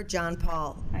with her John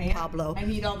Paul, I am. Pablo, I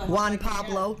need all the help I Juan can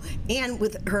Pablo, and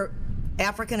with her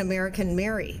African American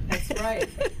Mary. That's right.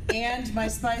 And my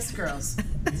Spice Girls.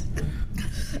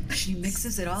 She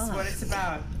mixes it all That's up. what it's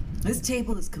about. This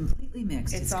table is completely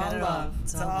mixed. It's got all it love.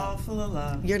 It's It's all full of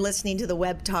love. You're listening to the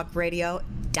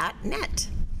webtalkradio.net.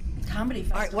 Comedy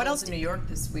festival right, what else in New York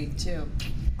this week too.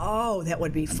 Oh, that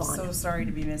would be fun. So sorry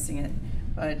to be missing it,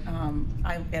 but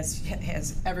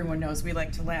as everyone knows, we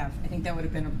like to laugh. I think that would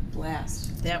have been a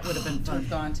blast. That would have been To fun. have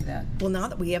gone to that. Well, now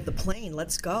that we have the plane,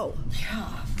 let's go.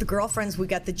 Yeah. The girlfriends, we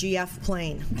got the GF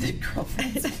plane. The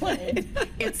girlfriend's plane.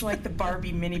 It's like the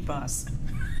Barbie minibus.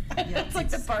 It's like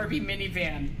the Barbie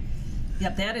minivan. Yeah,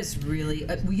 that is really.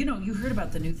 You know, you heard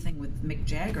about the new thing with Mick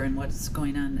Jagger and what's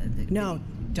going on. No.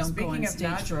 Don't go on Speaking of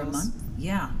stage for a nodules. month.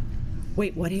 Yeah,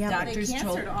 Wait, what happened? Doctors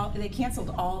They canceled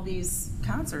all these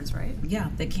concerts, right? yeah.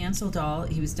 They canceled all.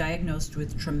 He was diagnosed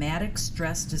with traumatic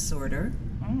stress disorder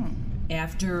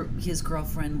after his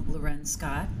girlfriend Loren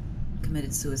Scott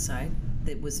committed suicide.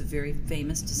 That was a very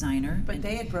famous designer. But and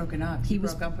they had broken up. He He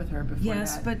was- broke up with her before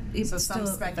Yes, that. but it so still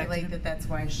some speculate affected him. that that's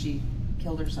why she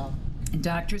killed herself. And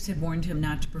doctors had warned him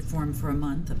not to perform for a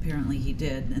month. Apparently, he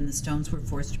did. And the Stones were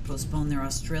forced to postpone their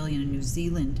Australian and New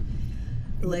Zealand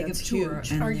leg of that's tour.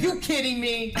 huge. And Are their- you kidding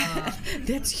me?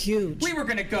 That's huge. we were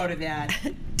going to go to that.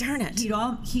 Darn it.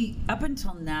 He up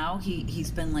until now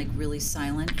he's been like really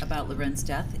silent about Loren's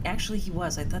death. Actually, he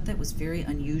was. I thought that was very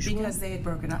unusual. Because they had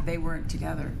broken up. They weren't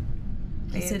together.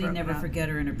 They he had said he'd broken never up. forget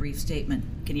her in a brief statement.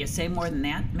 Can you say more than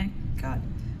that, Mick? God.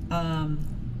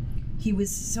 He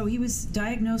was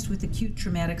diagnosed with acute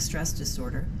traumatic stress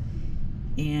disorder,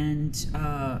 and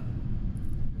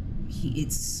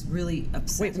it's really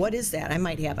upsetting. Wait, what is that? I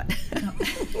might have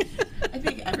it. I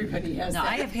think everybody has No,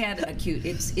 that. I have had acute.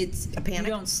 It's A panic You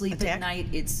don't sleep attack? at night.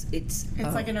 It's It's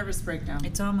like a nervous breakdown.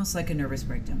 It's almost like a nervous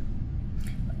breakdown.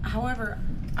 However,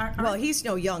 Well, he's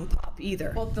no young pup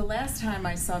either. well, the last time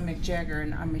I saw Mick Jagger,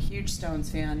 and I'm a huge Stones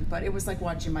fan, but it was like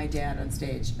watching my dad on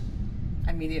stage.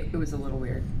 I mean, it was a little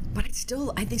weird. But I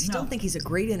still No. think he's a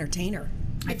great entertainer.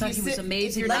 I If thought you he was sit- amazing.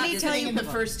 If you're Let not me tell sitting you- in the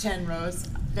first 10 rows,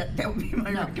 that would be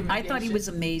my No, recommendation. I thought he was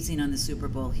amazing on the Super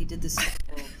Bowl. He did the Super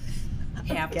Bowl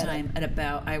halftime at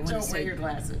about, I want to Don't wear say, your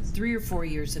glasses. 3 or 4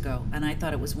 years ago, and I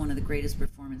thought it was one of the greatest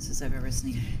performances I've ever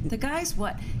seen. The guy's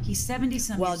what? He's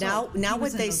 70-some Well, years now old. now He what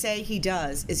was in they those- say he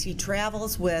does is he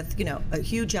travels with, a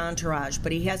huge entourage,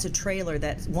 but he has a trailer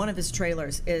that one of his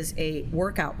trailers is a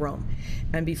workout room.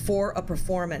 And before a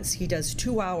performance, he does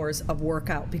 2 hours of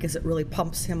workout because it really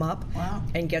pumps him up Wow.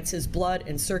 and gets his blood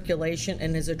and circulation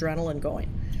and his adrenaline going.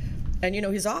 And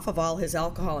he's off of all his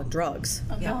alcohol and drugs.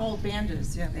 The whole band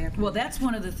is, yeah, they have. Well, that's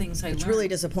one of the things I learned. It's really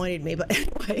disappointed me, but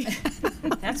anyway.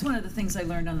 That's one of the things I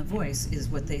learned on The Voice is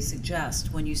what they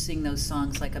suggest when you sing those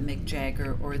songs like a Mick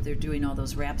Jagger or they're doing all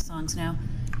those rap songs now,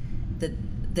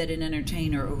 that an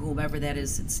entertainer or whomever that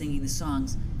is that's singing the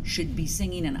songs should be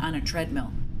singing it on a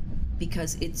treadmill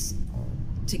because it's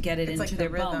to get it It's into like the their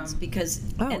rhythm. bones because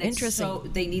Oh, and it's interesting. so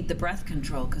they need the breath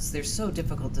control because they're so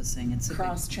difficult to sing. It's a big-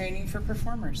 Cross training for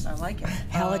performers. I like it.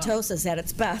 Halitosis at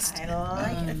its best.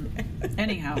 I like it.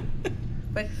 anyhow.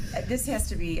 But this has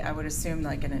to be, I would assume,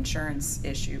 like an insurance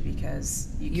issue because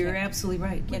You're can't, absolutely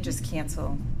right. you can't just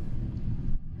cancel.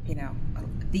 The can't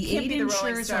aid be the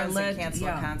Rolling insurers are Stones led. and cancel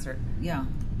yeah. a concert. Yeah,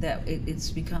 that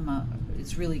it's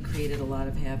really created a lot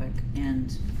of havoc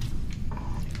and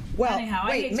Well, Anyhow,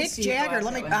 I hate wait, to Mick see it go Jagger, out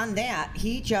let me, that way. on that,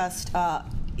 he just,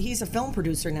 he's a film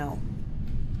producer now.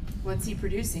 What's he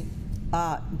producing?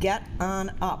 Get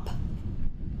On Up.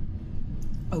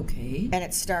 okay, And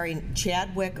it's starring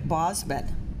Chadwick Boseman.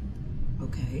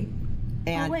 okay.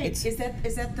 And oh wait, it's, is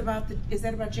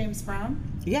that about James Brown?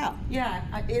 yeah, Yeah,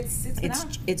 it's been it's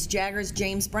out. it's Jagger's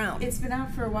James Brown. It's been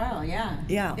out for a while. Yeah.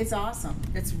 Yeah. It's awesome.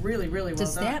 It's really well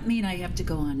Does done. that mean I have to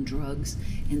go on drugs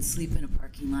and sleep in a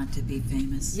parking lot to be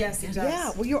famous? Yes, it does.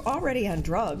 Yeah, well, you're already on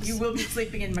drugs. You will be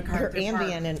sleeping in MacArthur Or Ambien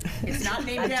Park. and- It's not I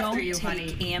named after don't you, take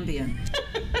honey.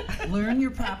 Ambien. Learn your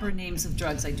proper names of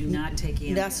drugs. I do not take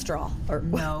Ambien. Nestrol. Or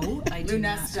No, I do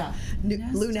Lunesta.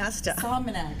 not. Lunesta.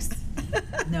 Salmonex.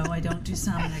 No, I don't do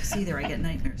Sominex either. I get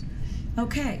nightmares.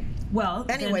 Okay. Well,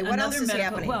 Anyway, then what else another is medical,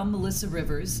 happening? Well, Melissa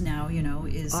Rivers now,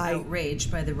 is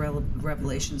outraged by the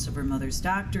revelations of her mother's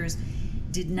doctors.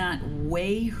 Did not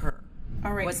weigh her.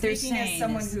 All right. What they're Speaking as saying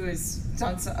someone is- who has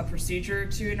done a procedure or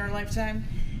two in her lifetime,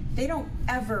 they don't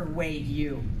ever weigh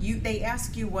you. They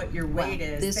ask you what your weight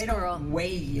is. This they girl don't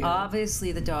weigh you.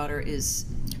 Obviously, the daughter is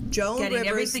Joan getting Rivers,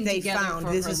 everything they together found,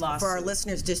 for this her is for our lawsuit.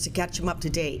 listeners just to catch them up to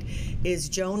date, is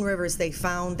Joan Rivers, they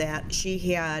found that she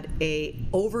had a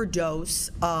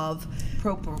overdose of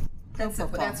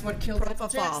That's what killed Michael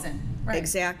propofol. Jackson. Right.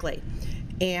 Exactly.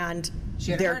 And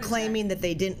She had a they're heart claiming attack. that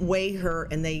they didn't weigh her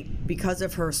and because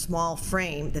of her small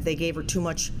frame, that they gave her too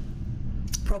much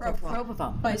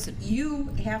propofol. But you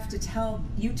have to tell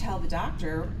the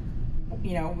doctor,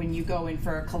 when you go in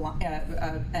for a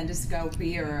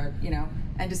endoscopy or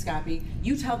endoscopy,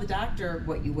 you tell the doctor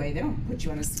what you weigh. They don't put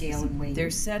you on a scale and weigh you. They're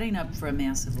setting up for a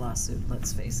massive lawsuit,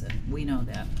 let's face it. We know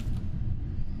that.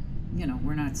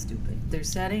 We're not stupid. They're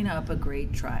setting up a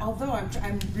great trial. Although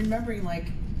I'm remembering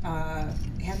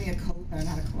having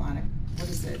not a colonic. What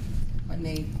is it when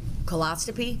they?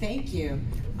 Coloscopy? Thank you.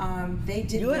 They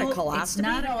did. You had a No, coloscopy? It's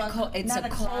not it's not a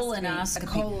colonoscopy. A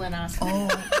colonoscopy.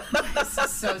 Oh, this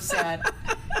is so sad.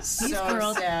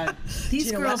 These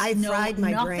you know girls what? I know fried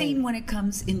my nothing brain. when it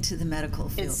comes into the medical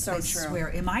field. It's so I true.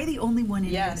 swear. Am I the only one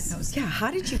in Yes. here that knows? Yeah,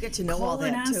 how did you get to know all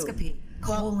that too? Colonoscopy.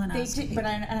 Colonoscopy. They did, but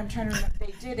I'm trying to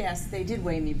remember. They did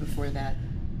weigh me before that.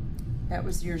 That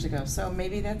was years ago. So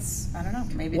maybe that's, I don't know.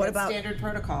 Maybe What that's about- standard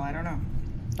protocol. I don't know.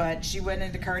 But she went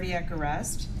into cardiac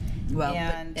arrest. Well,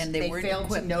 and they weren't failed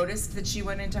equipped. to notice that she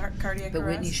went into cardiac But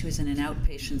arrest. Whitney, she was in an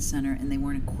outpatient center, and they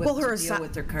weren't equipped Well, her to deal assi-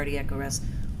 with her cardiac arrest,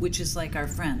 which is like our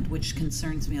friend, which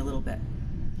concerns me a little bit.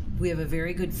 We have a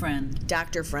very good friend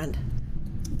Doctor friend.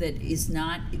 that is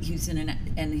not. He's in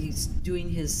and he's doing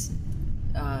his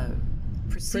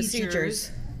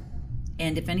procedures.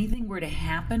 And if anything were to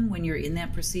happen when you're in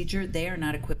that procedure, they are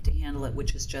not equipped to handle it,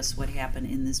 which is just what happened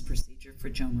in this procedure for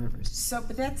Joan Rivers. So,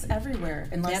 but that's everywhere,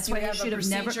 unless That's you why he have should a have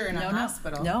never. procedure in a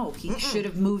hospital. No, he should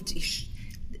have moved. So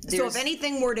there's- if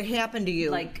anything were to happen to you,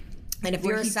 Like, and if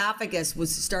where your he- esophagus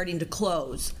was starting to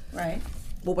close, Right.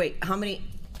 well, wait, how many?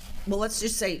 Well, let's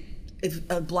just say if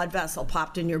a blood vessel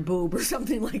popped in your boob or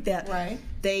something like that, Right.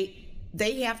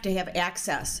 They have to have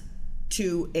access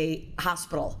to a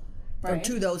hospital or Right.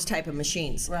 to those type of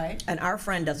machines, Right. And our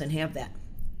friend doesn't have that.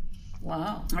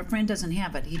 Wow. Our friend doesn't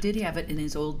have it. He did have it in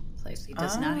his old place. He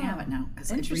does not have it now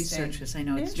because I've Interesting. researched this. I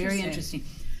know it's very Interesting.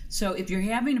 interesting. So if you're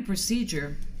having a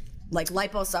procedure, Like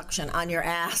liposuction on your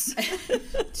ass.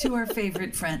 to our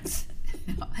favorite friends,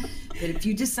 that if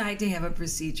you decide to have a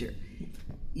procedure,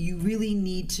 you really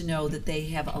need to know that they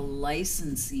have a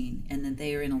licensing and that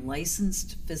they are in a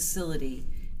licensed facility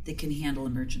that can handle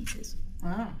emergencies.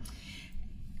 Wow.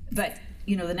 But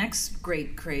the next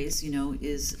great craze,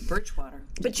 is Birchwater.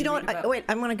 But you know what? Wait,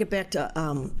 I want to get back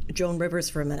to Joan Rivers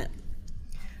for a minute.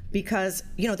 Because,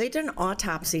 they did an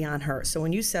autopsy on her. So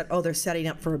when you said, they're setting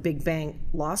up for a big bang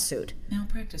lawsuit,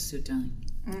 Malpractice suit,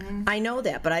 darling. I know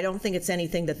that, but I don't think it's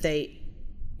anything that they,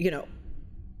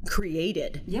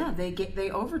 created. Yeah, they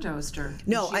overdosed her.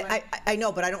 No, She went- I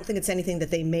know, but I don't think it's anything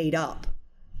that they made up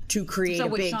to create So a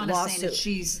what big Sean is saying lawsuit. is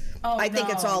she's I think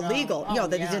it's all no. legal. Oh,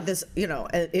 They yeah. did this,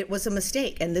 it was a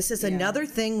mistake. And this is another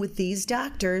thing with these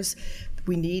doctors.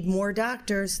 We need more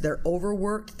doctors. They're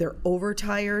overworked, they're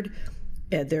overtired.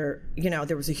 There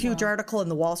was a huge article in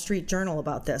the Wall Street Journal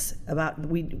about this, about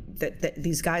that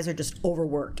these guys are just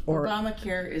overworked. Or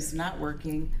Obamacare is not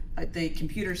working. The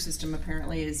computer system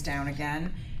apparently is down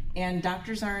again. And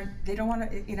doctors they don't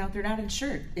want to, they're not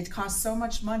insured. It costs so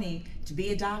much money to be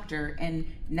a doctor, and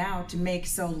now to make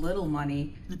so little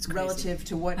money crazy. relative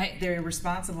to what they're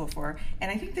responsible for. And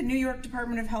I think the New York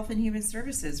Department of Health and Human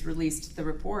Services released the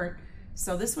report.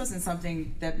 So this wasn't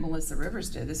something that Melissa Rivers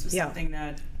did. This was Yeah. something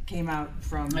that came out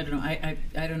from. I don't know.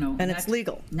 I don't know. And it's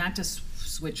legal. Not to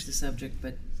switch the subject,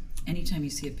 but anytime you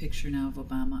see a picture now of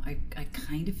Obama, I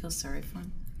kind of feel sorry for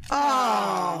him.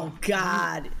 oh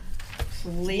God,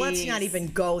 Please. let's not even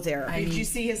go there. Did you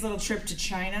see his little trip to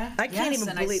China? I can't Yes, even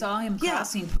and believe. I saw him Yeah.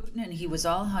 crossing Putin, and he was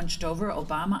all hunched over.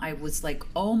 Obama, I was like,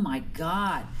 oh my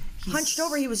God. He's Hunched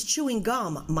over, he was chewing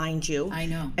gum, mind you. I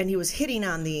know. And he was hitting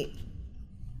on the.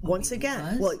 Once again,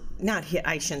 was? well, not hit.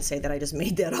 I shouldn't say that. I just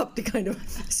made that up to kind of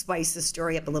spice the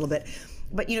story up a little bit.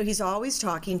 But he's always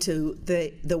talking to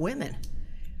the women.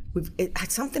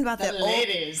 It's something about that.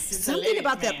 ladies. It's a Something ladies'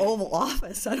 about that man. Oval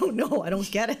Office. I don't know. I don't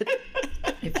get it.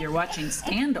 If you're watching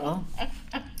Scandal,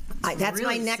 That's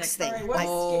my really next sick. thing. All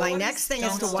right, My what next is- thing is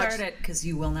don't to watch. start it because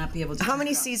you will not be able to. How turn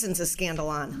many it off. seasons is Scandal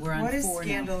on? We're on What is 4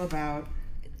 Scandal now. about?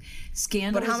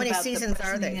 Scandal But how is many about seasons the are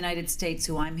president of they? the United States,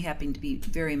 who I'm happy to be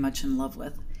very much in love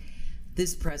with.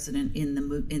 This president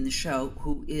in the show,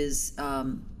 who is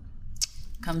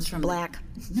comes from Black.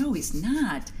 No, he's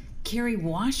not. Kerry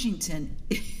Washington.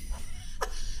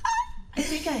 I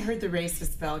think I heard the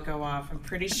racist bell go off. I'm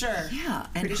pretty sure. Yeah,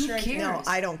 and Pretty who sure I cares? did. No,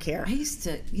 I don't care. I used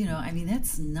to, I mean,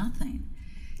 that's nothing.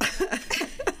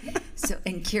 So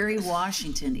And Kerry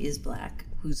Washington is black,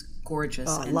 who's gorgeous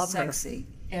Oh, I and love her. sexy.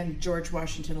 And George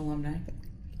Washington alumni.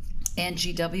 And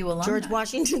GW alumni. George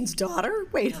Washington's daughter?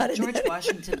 Wait, how did George that?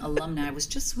 Washington alumni. I was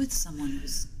just with someone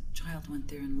whose child went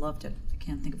there and loved it. I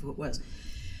can't think of who it was.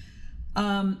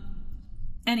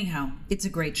 Anyhow, it's a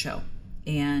great show.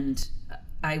 And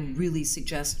I really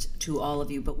suggest to all of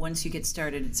you, but once you get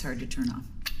started, it's hard to turn off.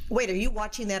 Wait, are you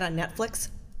watching that on Netflix?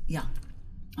 Yeah.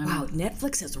 Wow,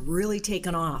 Netflix has really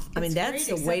taken off. I mean, that's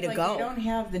Great, the way to except, go. They don't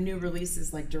have the new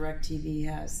releases like DirecTV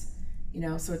has.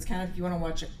 So it's kind of, if you want to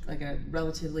watch a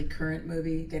relatively current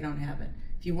movie, they don't have it.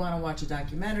 If you want to watch a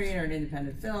documentary or an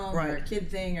independent film or a kid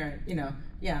thing or,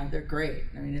 yeah, they're great.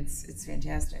 I mean, it's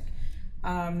fantastic.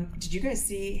 Did you guys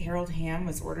see Harold Hamm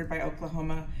was ordered by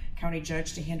Oklahoma County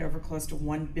judge to hand over close to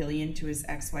 $1 billion to his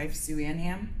ex-wife, Sue Ann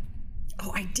Hamm?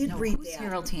 Oh, I did read Who's that.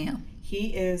 Harold Hamm?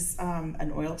 He is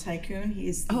an oil tycoon. He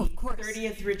is the of course.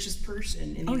 30th richest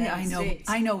person in the Oh, yeah, United I know. States.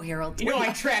 I know Harold. You know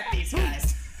I track these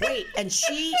guys. Wait, and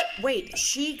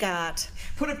she got,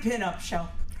 Put a pin up,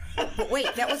 Shell. wait,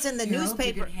 that was in the Harold,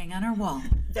 newspaper. you could hang on our wall.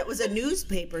 That was a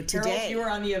newspaper Harold, today. you were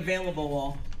on the available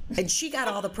wall. And she got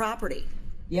all the property.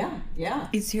 Yeah.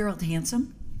 Is Harold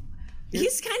handsome?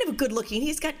 He's kind of good looking.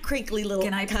 He's got crinkly little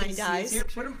Can I kind please see eyes. Here,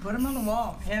 put him on the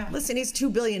wall. Yeah. Listen, he's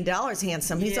 $2 billion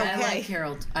handsome. He's Yeah, I okay. like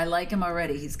Harold. I like him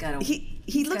already. He's got a.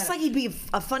 He looks like he'd be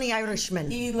a funny Irishman.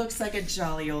 He looks like a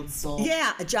jolly old soul.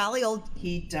 Yeah, a jolly old.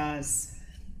 He does.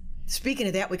 Speaking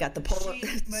of that, we got the polar.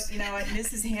 But you know what?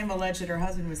 Mrs. Hamm alleged that her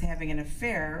husband was having an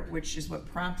affair, which is what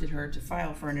prompted her to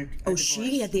file for a Oh, divorce.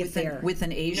 she had the affair. with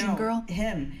an Asian No, girl.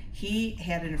 him. He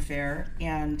had an affair,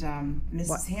 and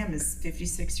Mrs. Hamm is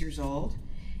 56 years old,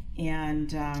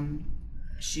 and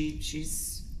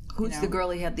she's. Who's the girl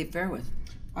he had the affair with?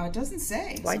 It doesn't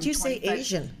say. Why'd you say 25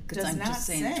 Asian? Because Does I'm not just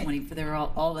saying say. 20. They're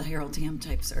all the Harold Hamm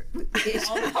types are.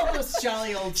 All those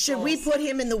jolly old. Should we souls. put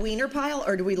him in the wiener pile,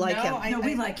 or do we like him? No,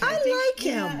 we like him. I like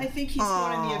him. Yeah, I think he's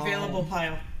going in the available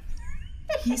pile.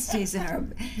 He stays in our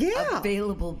Yeah.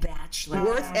 available bachelor.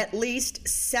 Worth at least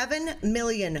 $7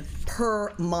 million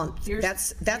per month.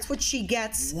 That's what she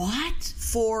gets What?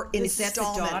 for that the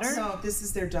installments. daughter? So this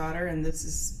is their daughter, and this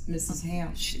is Mrs.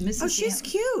 Hamm. Mrs. Oh, she's Hamm-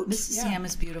 cute. Mrs. Hamm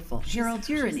is beautiful. Harold,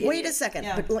 you're an idiot. Wait a second.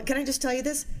 Yeah. But can I just tell you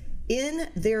this? In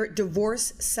their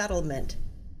divorce settlement,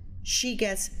 she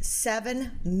gets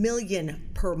 $7 million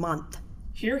per month.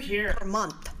 Here. Per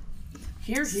month.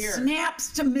 Here.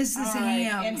 Snaps to Mrs.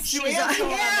 Hamm. And Sue She's Ann's a-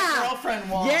 going on yeah. the girlfriend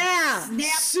wall. Yeah,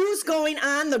 Snap. Sue's going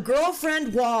on the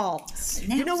girlfriend wall.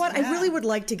 You know what? I Yeah. really would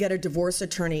like to get a divorce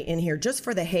attorney in here just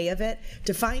for the hay of it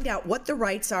to find out what the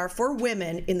rights are for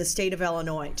women in the state of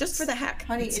Illinois, just for the heck.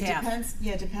 Honey, It's it half. depends.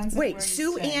 Yeah, it depends on where you Wait,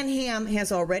 Sue stay. Ann Hamm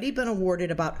has already been awarded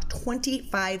about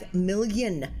 $25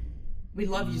 million. We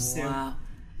love you, Sue. Wow.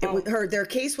 Their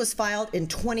case was filed in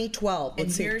 2012. And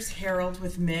Let's see. here's Harold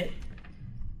with Mitt.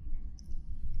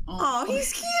 Oh,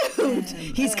 he's cute.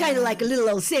 He's kind of like a little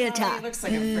old Oh, he Santa. looks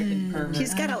like a freaking pervert.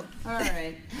 He's got a. All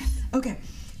right. Okay.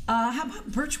 How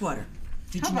about Birchwater?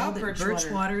 Did How you know about that Birchwater?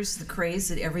 Birchwater's the craze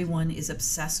that everyone is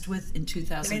obsessed with in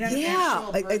 2000? They made Yeah,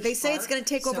 actual birch they say it's bark. going to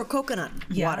take over coconut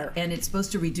water. And it's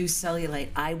supposed to reduce cellulite.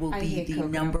 I will I be hate the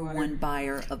coconut number water. one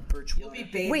buyer of birch You'll water. be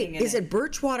bathing Wait, in is it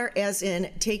birch water as in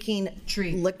taking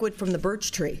Tree. liquid from the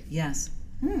birch tree? Yes.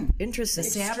 Interesting.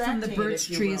 Sap from the Extracting it, birch if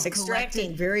you tree will. is Extracting,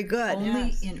 collected very good. only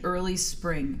Yes. in early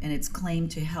spring, and it's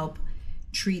claimed to help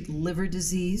treat liver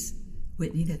disease.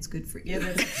 Whitney, that's good for you. Yeah,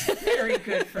 that's very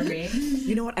good for me.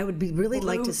 You know what? I would be really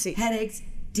like to see. headaches,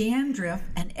 dandruff,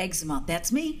 and eczema.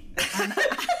 That's me.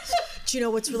 Do you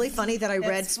know what's really funny that I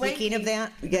read? That's Speaking of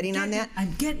swanky. that, getting on that,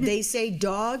 I'm getting it. They say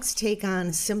dogs take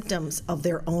on symptoms of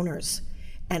their owners,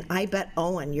 and I bet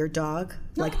Owen, your dog,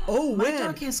 like My when?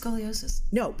 dog has scoliosis.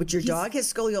 No, but your dog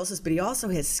has scoliosis, but he also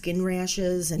has skin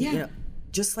rashes, and Yeah. you know,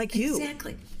 just like you.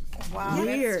 Exactly. Wow,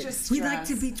 Weird. that's just We like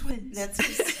to stress. be twins.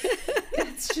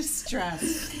 That's just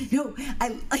stress. No,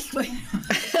 I like my.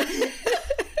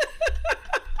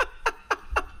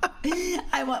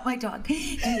 I want my dog to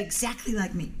be exactly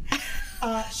like me.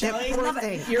 Shelley, poor I love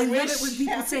thing. it. Your I love wish it when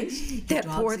people say happened. that That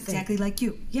poor dog's thing. exactly like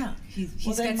you. Yeah,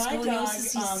 he's then got my dog,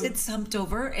 scoliosis. He sits humped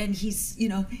over, and he's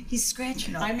he's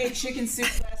scratching all. I made chicken soup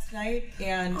last night,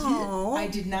 and Aw. I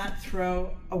did not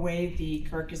throw away the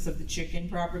carcass of the chicken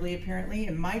properly, apparently.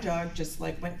 And my dog just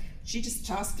like went. She just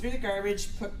tossed it through the garbage,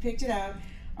 picked it out.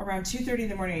 Around 2:30 in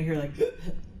the morning, I hear like,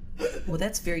 Well,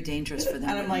 that's very dangerous for them.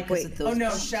 and I'm like, because wait, of those- oh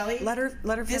no, Shelley, Let her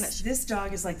finish. This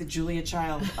dog is like the Julia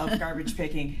Child of garbage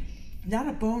picking. Not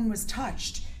a bone was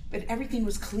touched. but everything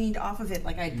was cleaned off of it.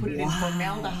 Like I'd put it in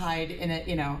formaldehyde in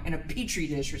a petri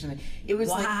dish or something. It was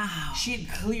like she'd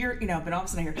clear, but all of a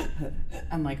sudden I hear,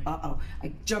 I'm like, uh-oh.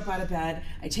 I jump out of bed,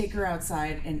 I take her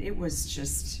outside, and it was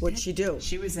just. What'd she do?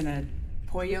 She was in a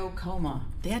pollo coma.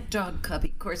 That dog, Cubby,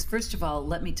 of course, first of all,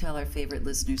 let me tell our favorite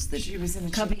listeners that She was in a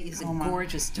Cubby chicken is coma. a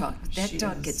gorgeous dog. That She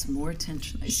dog is. gets more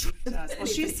attention than she does. Well,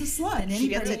 she's the slut. than She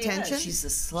gets anybody. attention? She's a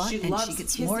slut, She and loves she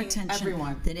gets more kissing attention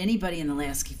everyone. than anybody in the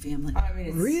Lasky family. I mean,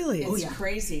 it's, Really? It's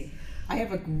crazy. I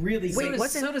have a really so, great.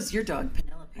 so does your dog,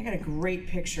 Penelope. I got a great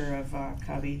picture of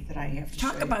Cubby that I have to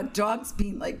Talk show you. about dogs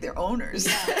being like their owners.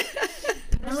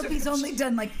 Penelope's only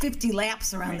done like 50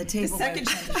 laps around the The table. by second,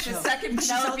 the time of the the show. second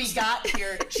Penelope got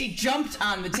here, she jumped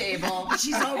on the table.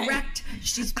 She's all wrecked.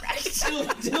 She's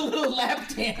wrecked. Did a little lap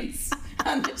dance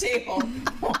on the table,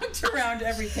 walked around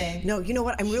everything. No, you know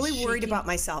what? I'm really worried about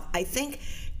myself. I think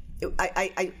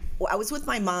I was with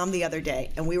my mom the other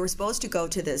day, and we were supposed to go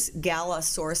to this gala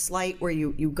source light where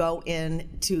you go in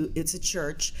to, it's a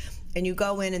church, and you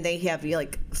go in and they have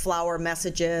like flower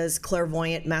messages,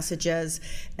 clairvoyant messages,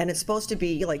 and it's supposed to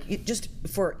be like just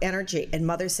for energy. And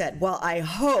Mother said, well, I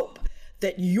hope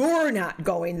that you're not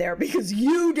going there because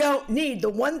you don't need, the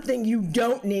one thing you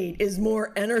don't need is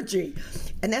more energy.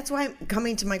 And that's why I'm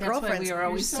coming to my That's why girlfriends. we are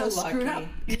always so screwed up.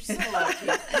 You're so lucky.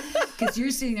 Because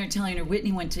you're sitting there telling her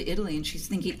Whitney went to Italy and she's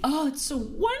thinking, oh, it's so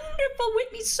wonderful.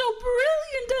 Whitney's so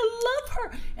brilliant. I love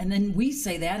her. And then we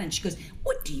say that and she goes,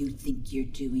 what do you think you're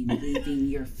doing leaving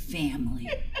your family?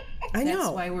 I know. That's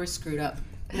why we're screwed up.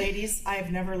 Ladies, I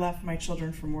have never left my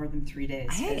children for more than 3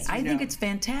 days. Hey, as you I think know. it's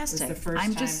fantastic. It was the first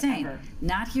I'm just time saying, ever.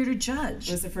 not here to judge.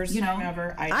 It was the first You time know,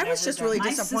 ever. I was just really My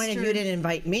disappointed sister- you didn't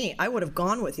invite me. I would have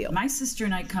gone with you. My sister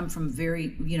and I come from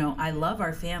very, I love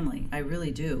our family. I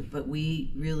really do. But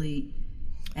we really.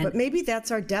 And But maybe that's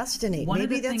our destiny. One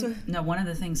Maybe of the that's thing, one of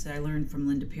the things that I learned from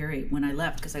Linda Perry when I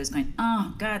left, because I was going,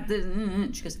 oh God,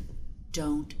 she goes,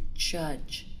 don't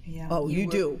judge. Yeah. Oh, you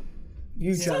do.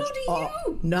 You judge. do all-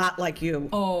 you. Not like you.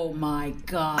 Oh my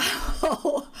God.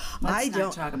 Oh, Let's I not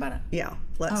don't. talk about it. Yeah,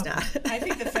 let's not. I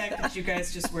think the fact that you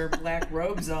guys just wear black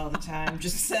robes all the time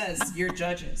just says you're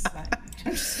judges.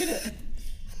 I'm just gonna.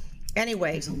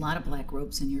 Anyway, There's a lot of black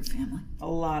robes in your family. A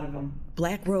lot of them.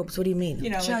 black robes. What do you mean?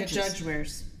 Like a Judges. judge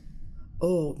wears.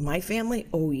 Oh, my family?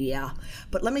 Oh, yeah.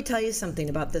 But let me tell you something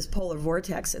about this polar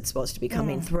vortex that's supposed to be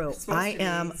coming through. it's supposed I to be.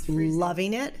 am It's freezing.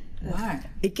 loving it. Why?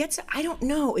 It gets, I don't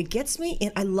know, it gets me,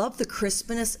 and I love the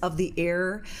crispness of the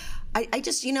air. I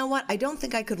just, you know what? I don't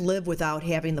think I could live without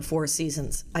having the 4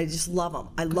 seasons. I just love them.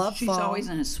 I love She's fall. always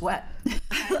in a sweat.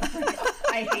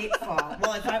 I hate fall.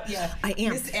 Well, I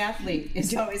am. This athlete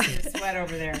is always in a sweat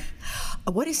over there.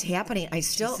 What is happening? I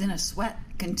still, She's in a sweat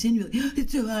continually.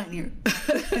 It's so hot in here.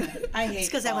 I hate it's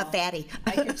because I'm a fall. fatty.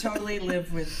 I could totally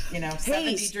live with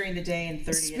 70 during the day and 30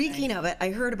 at Speaking night. of it, I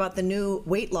heard about the new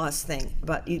weight loss thing,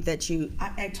 about that you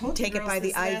I told take you it by girls the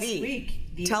this last IV. week.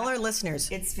 Tell our listeners.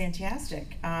 It's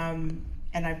fantastic. And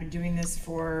I've been doing this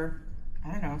for,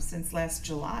 I don't know, since last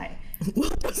July.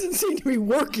 Well, it doesn't seem to be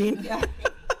working. Yeah.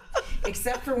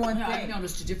 Except for one I've thing.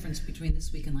 noticed a difference between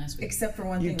this week and last week. Except for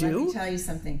one You thing. do? Let me tell you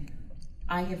something.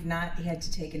 I have not had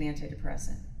to take an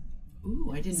antidepressant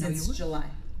Ooh, I didn't know you since would. July.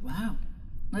 Wow.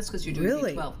 That's because you're doing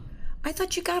Really? B12. I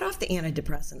thought you got off the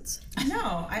antidepressants.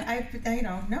 No,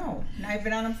 no. I've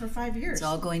been on them for 5 years. It's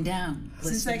all going down.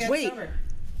 Since I got Wait. sober.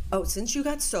 Oh, since you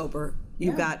got sober,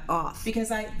 you Yeah. got off. Because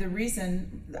the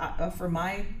reason for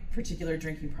my particular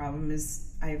drinking problem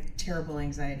is I have terrible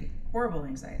anxiety, horrible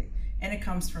anxiety, and it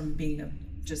comes from being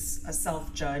just a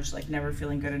self-judge, like never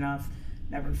feeling good enough,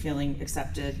 never feeling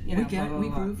accepted. You know, get it, blah, blah, we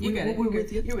blah. groove, You we- get it. we're You're with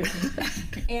good. you. You're with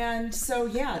me. And so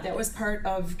yeah, that was part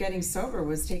of getting sober,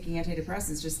 was taking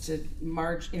antidepressants just to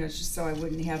just so I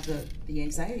wouldn't have the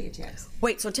anxiety attacks.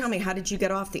 Wait, so tell me, how did you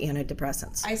get off the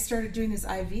antidepressants? I started doing this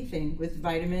IV thing with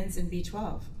vitamins and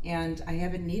B12, and I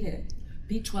haven't needed it.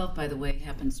 B12, by the way,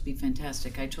 happens to be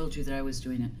fantastic. I told you that I was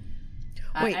doing it.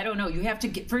 Wait. I don't know. You have to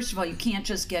get, first of all, you can't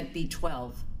just get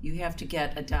B12. You have to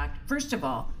get a doctor. First of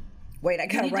all, Wait, I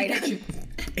gotta need to write get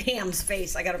on Ham's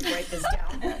face. I gotta write this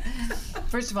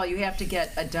down. you have to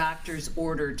get a doctor's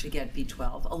order to get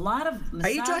B12. A lot of Are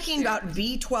you massage talking about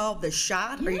therapists- V12, the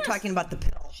shot, or are you Yes. talking about the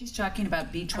pill? She's talking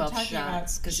about B12 I'm talking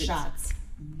shots about because shots.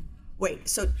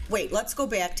 Wait, let's go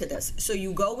back to this. So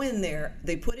you go in there,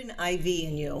 they put an IV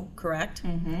in you, correct?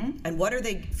 Mm-hmm. And what are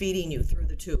they feeding you through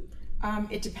the tube?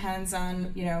 It depends on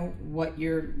what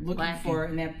you're looking Lacking. for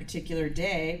in that particular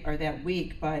day or that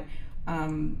week. But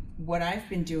what I've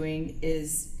been doing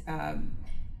is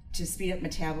to speed up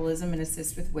metabolism and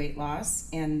assist with weight loss,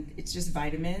 and it's just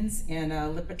vitamins and a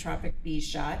lipotropic B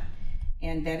shot,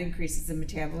 and that increases the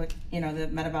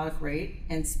metabolic rate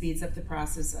and speeds up the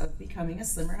process of becoming a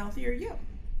slimmer, healthier you.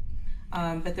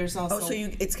 But there's also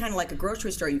it's kind of like a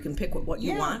grocery store. You can pick what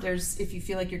you want. There's if you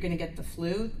feel like you're going to get the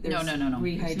flu. There's No.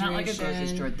 Rehydration. It's not like a grocery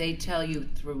store. They tell you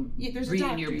through There's a reading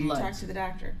doctor. your You blood. talk to the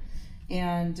doctor,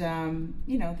 and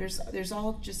there's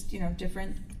all just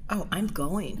different Oh, I'm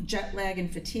going. jet lag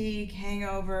and fatigue,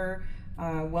 hangover,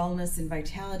 wellness and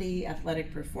vitality,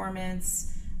 athletic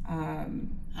performance.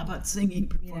 How about singing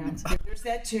performance? There's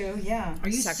that too. Yeah. Are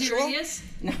you Sexual? serious?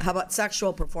 How about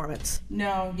sexual performance?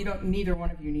 No, you don't. Neither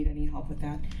one of you need any help with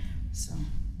that. So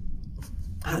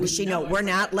How does she know? We're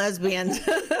not lesbians.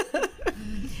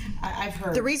 I've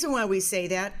heard. The reason why we say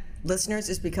that, listeners,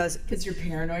 is because because you're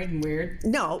paranoid and weird.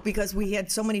 no, because we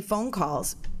had so many phone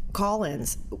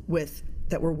call-ins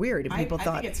that were weird, and people I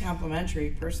thought think it's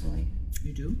complimentary, personally.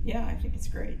 You do? Yeah, I think it's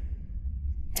great.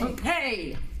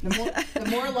 Okay. The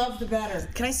more love, the better.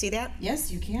 Can I see that?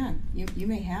 Yes, you can. You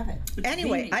may have it.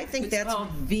 Anyway, I think it's that's called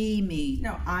V-Me.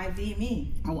 No, IV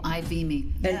me. Oh,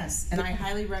 IV-Me. Yes, and I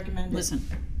highly recommend it. Listen,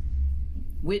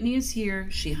 Whitney is here.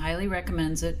 She highly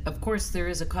recommends it. Of course, there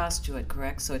is a cost to it,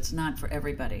 correct? So it's not for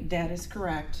everybody. That is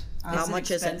correct. How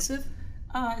much is it? Expensive?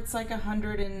 It's like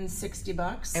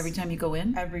 $160 Every time you go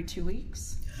in? every 2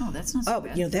 weeks. Oh, that's not so Oh,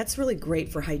 bad. but that's really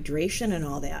great for hydration and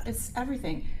all that. It's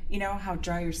everything. You know how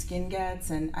dry your skin gets,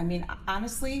 and I mean,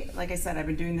 honestly, like I said, I've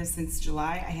been doing this since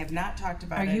July. I have not talked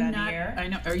about Are it you on not? the air. I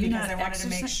know. Are you because not? I wanted to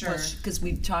make sure. Because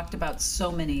we've talked about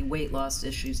so many weight loss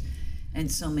issues, and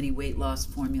so many weight loss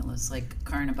formulas like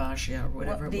Carnabastia or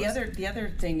whatever Well, it was. the other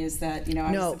thing is that I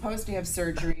No. was supposed to have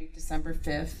surgery December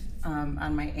 5th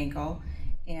on my ankle,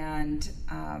 and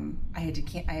I had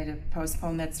to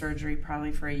postpone that surgery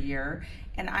probably for a year.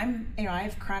 And I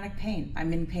have chronic pain.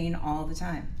 I'm in pain all the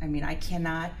time. I mean, I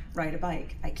cannot ride a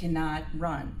bike. I cannot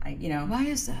run. Why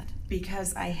is that?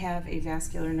 Because I have a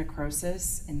vascular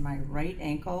necrosis in my right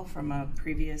ankle from a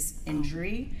previous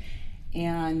injury,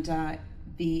 and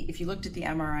if you looked at the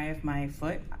MRI of my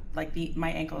foot,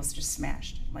 my ankle is just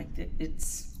smashed.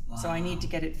 So I need to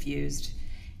get it fused,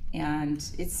 and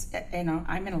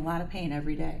I'm in a lot of pain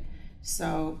every day.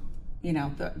 So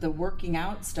the working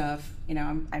out stuff.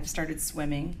 I've started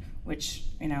swimming, which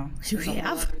is a whole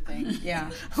have? other thing. Yeah,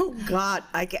 Oh God,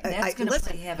 That's going to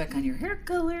listen. play havoc on your hair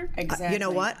color. exactly. You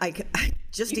know what?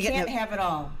 Just You to get can't in a, have it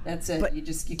all. That's it. but you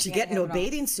to can't get into a have it all.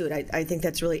 bathing suit, I think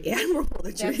that's really admirable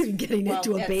that you're That's- even getting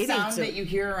into a that bathing sound suit. that you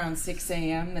hear around 6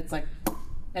 a.m.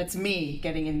 That's me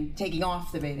taking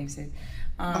off the bathing suit.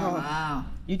 Wow.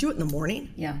 You do it in the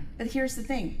morning? Yeah, but here's the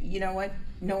thing. You know what?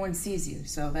 No one sees you,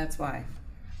 so that's why.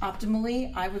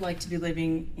 Optimally, I would like to be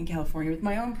living in California with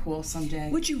my own pool someday.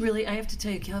 Would you really? I have to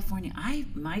tell you, California,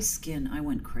 my skin, I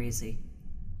went crazy.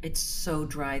 It's so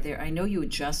dry there. I know you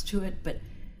adjust to it, but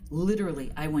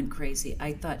literally, I went crazy.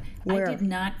 I thought Where? I did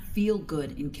not feel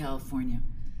good in California.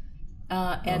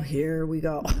 And Here we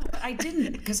go. I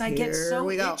didn't because I get Here so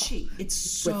we go. itchy.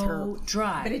 It's With her. so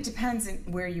dry. But it depends on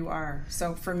where you are.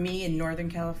 So for me in Northern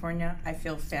California, I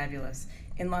feel fabulous.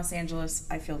 In Los Angeles,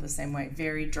 I feel the same way.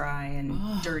 Very dry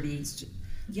and dirty.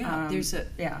 yeah, there's a.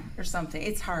 Or something.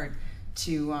 It's hard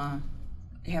to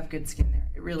have good skin there.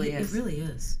 It really It is. really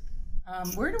is.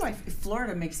 Where do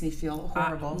Florida makes me feel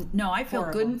horrible. No, I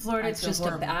feel good in Florida. I It's feel just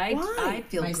horrible. I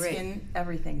feel My great. skin,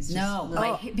 everything's just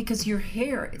No, because your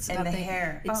hair. It's And not the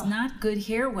hair. It's Oh. not good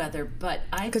hair weather, but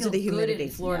I 'Cause feel of the good humidity. in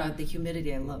Florida. Yeah. The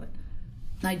humidity, I love it.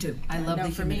 I do. I love no,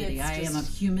 the for me, humidity. it's I am a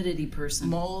just humidity person.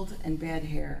 mold and bad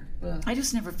hair. Ugh. I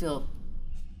just never feel.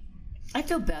 I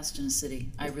feel best in a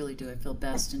city. I really do. I feel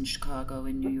best in Chicago,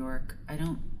 in New York.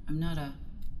 I'm not a.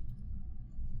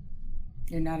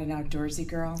 You're not an outdoorsy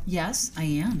girl. Yes, I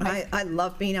am. I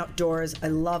love being outdoors.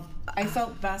 I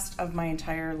felt best of my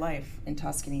entire life in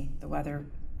Tuscany. The weather,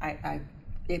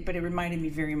 but it reminded me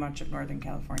very much of Northern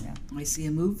California. I see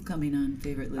a move coming on,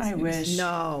 favorite listeners. I wish.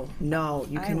 No,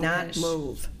 you I cannot wish.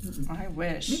 move. I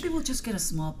wish. Maybe we'll just get a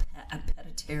small a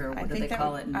pet-a-terre. What do they that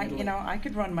call would- it in I, Italy? I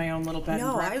could run my own little bed and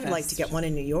No, I breakfast. would like to get one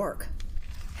in New York.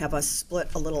 Have us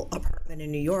split a little apartment in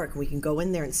New York. We can go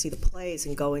in there and see the plays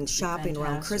and go in shopping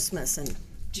around fantastic. Christmas. And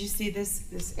Do you see this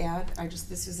ad?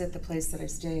 This was at the place that I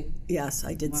stayed. yes,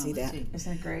 I did see let's that. see.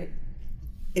 Isn't it great?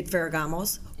 At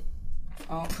Ferragamo's.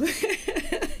 Oh,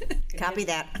 Copy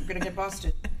that. I'm gonna get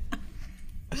busted.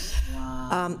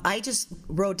 I just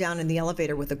rode down in the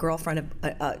elevator with a girlfriend,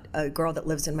 a girl that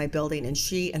lives in my building, and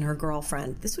she and her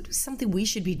girlfriend. This would be something we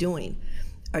should be doing.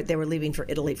 They were leaving for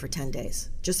Italy for 10 days,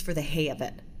 just for the hay of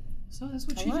it. So that's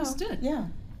what she just did. Yeah.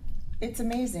 It's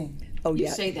amazing. Oh, You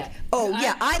yeah. say that. Oh,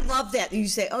 yeah. I love that. You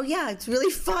say, oh, yeah, it's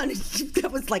really fun.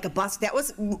 That was like a bust. That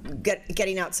was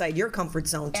getting outside your comfort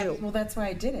zone, too. Well, that's why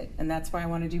I did it, and that's why I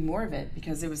want to do more of it,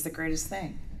 because it was the greatest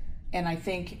thing. And I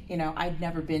think, I'd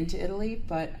never been to Italy,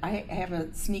 but I have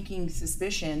a sneaking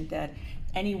suspicion that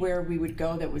anywhere we would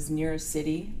go that was near a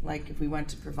city, like if we went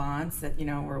to Provence,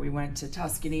 or we went to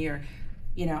Tuscany, or,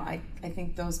 I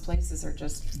think those places are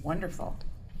just wonderful.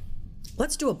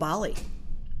 Let's do a Bali.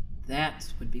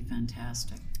 That would be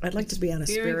fantastic. I'd like to be on a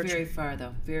Very, spiritual. very far,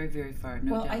 though. Very, very far.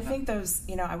 No Well, doubt I about think those,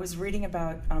 I was reading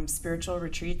about spiritual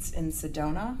retreats in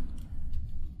Sedona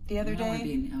the other I don't want to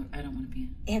day. be in. I don't want to be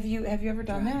in. Have you ever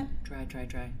done that? Dry.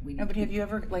 We No, but have you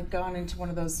ever gone into one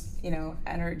of those,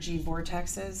 energy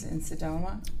vortexes in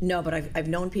Sedona? No, but I've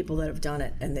known people that have done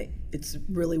it, and it's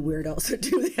really weird also to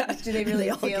do that. Do they really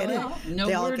all feel get it? No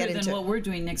they all weirder get than into what we're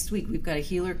doing next week. We've got a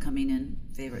healer coming in,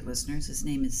 favorite listeners. His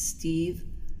name is Steve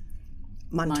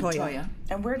Montoya.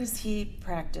 And where does he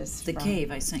practice The from?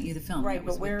 Cave. I sent you the film. Right, That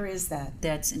was but where is that?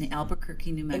 That's in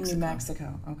Albuquerque, New In Mexico. New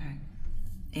Mexico, okay.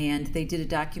 And they did a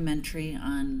documentary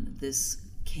on this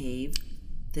cave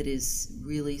that is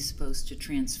really supposed to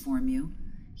transform you.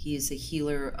 He is a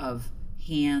healer of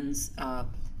hands,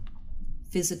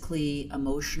 physically,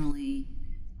 emotionally.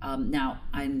 Now,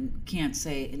 I can't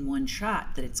say in one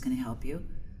shot that it's going to help you,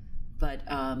 but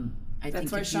I think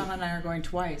That's why if you- Sean and I are going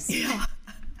twice.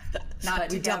 Not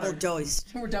we together. double dosed.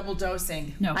 We're double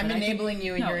dosing. No, I'm but I think- enabling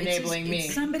you and no, you're it's just- enabling me.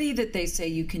 It's somebody that they say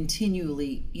you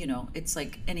continually, it's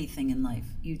like anything in life.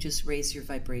 You just raise your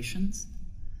vibrations.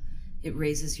 It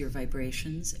raises your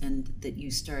vibrations, and that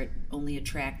you start only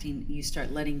attracting, you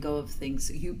start letting go of things.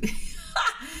 You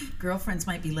girlfriends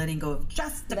might be letting go of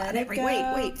just about Let it every go.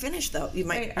 Wait, finish though. You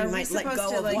might Wait, are we let supposed go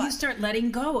to, of like- what? You start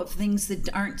letting go of things that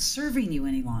aren't serving you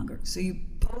any longer. So you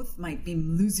both might be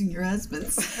losing your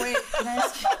husbands. Wait, can I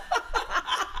ask you?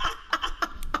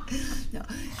 No,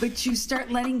 but you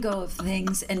start letting go of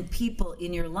things and people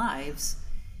in your lives.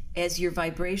 As your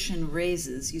vibration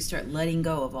raises, you start letting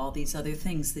go of all these other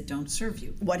things that don't serve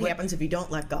you. What happens if you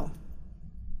don't let go?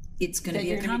 It's going to That be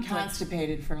you're a going to be conflict.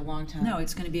 constipated for a long time. No,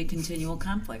 it's going to be a continual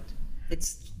conflict.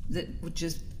 It's that which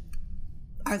is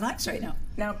our lives right now.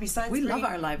 Now, besides We love bringing-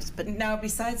 our lives, but Now,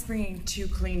 besides bringing 2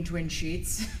 clean twin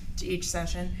sheets to each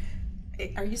session,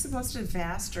 are you supposed to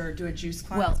fast or do a juice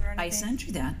cleanse well, or anything? I sent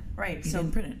you that. Right, You so-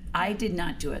 didn't print it. I did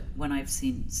not do it when I've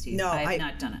seen Steve. No, I have I-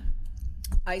 not done it.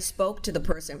 I spoke to the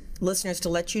person, listeners, to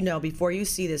let you know before you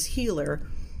see this healer,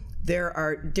 there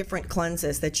are different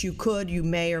cleanses that you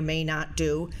may or may not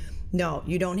do. No,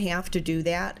 you don't have to do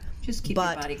that. Just keep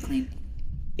but your body clean.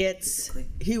 It's physically.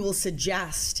 he will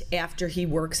suggest after he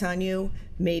works on you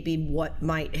maybe what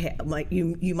might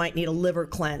you might need a liver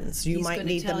cleanse. You He's might gonna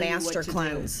need the tell you what master to do.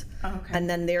 cleanse, Oh, okay. and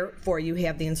then therefore you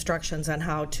have the instructions on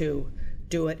how to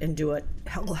do it and do it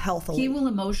healthily. He will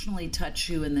emotionally touch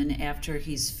you, and then after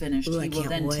he's finished, Ooh, I he will can't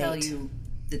then tell wait. you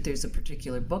that there's a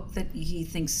particular book that he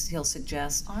thinks he'll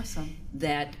suggest. Awesome.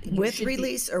 That you with should be-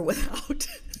 release or without.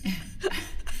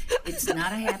 it's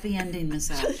not a happy ending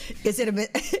massage. Is it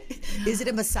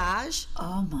a massage?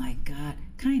 Oh my God,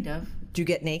 kind of. Do you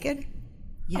get naked?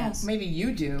 Yes. Maybe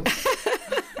you do.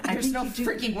 There's think no you do.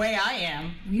 freaking way I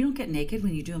am. You don't get naked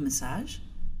when you do a massage.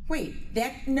 Wait,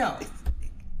 no.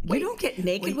 You don't get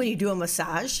naked when you do a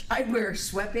massage. I wear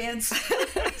sweatpants.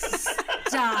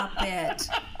 Stop it.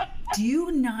 Do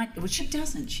you not? Well, she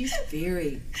doesn't. She's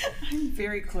very. I'm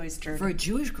very cloistered. For a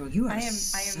Jewish girl, you are I am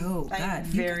so I am God.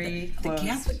 very The close.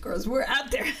 Catholic girls, we're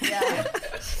out there. Yeah.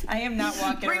 I am not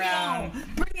walking Bring it around on.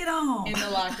 Bring it on. in the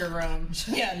locker room.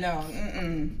 Yeah, no.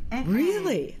 Mm-mm.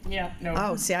 Really? Yeah, no.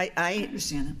 Oh, see, I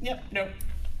understand that. Yep, nope.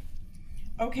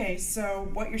 Okay, so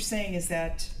what you're saying is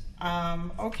that,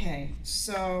 okay,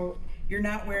 so you're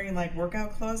not wearing like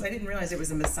workout clothes? I didn't realize it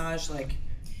was a massage like.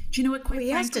 Do you know what? Quite he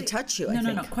has to frankly- touch you, I No, no,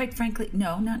 think. no. Quite frankly,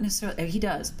 no, not necessarily. He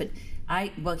does, but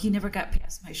he never got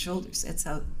past my shoulders. That's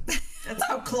how. That's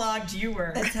how clogged you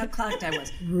were. That's how clogged I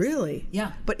was. really.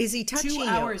 Yeah. But is he touching 2 you?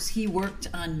 hours he worked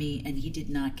on me, and he did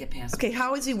not get past. Okay,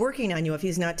 how is he working on you if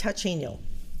he's not touching you?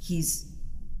 He's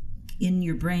in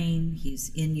your brain.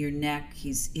 He's in your neck.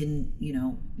 He's in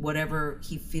whatever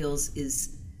he feels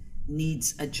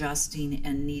needs adjusting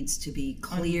and needs to be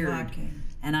cleared. Unlocking.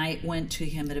 And I went to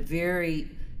him at a very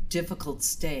difficult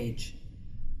stage,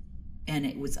 and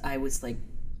I was like,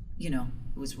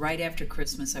 it was right after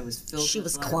Christmas. I was filled. She with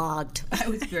was love. clogged. I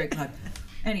was very clogged.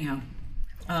 Anyhow,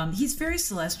 he's very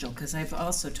celestial because I've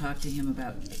also talked to him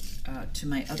about to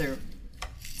my other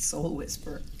soul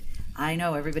whisperer. I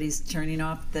know everybody's turning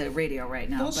off the radio right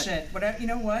now. but- Bullshit. Whatever. You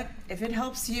know what? If it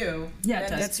helps you, Yeah, it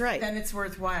then does. That's right. Then it's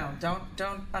worthwhile.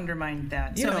 Don't undermine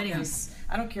that. So So anyhow. please,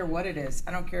 I don't care what it is.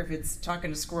 I don't care if it's talking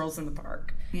to squirrels in the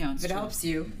park. Yeah, it's if it true. helps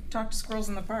you, talk to squirrels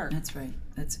in the park. That's right.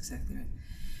 That's exactly right.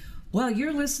 Well,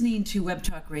 you're listening to Web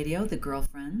Talk Radio, The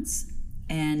Girlfriends,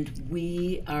 and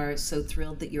we are so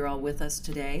thrilled that you're all with us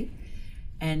today.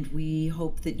 And we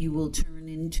hope that you will turn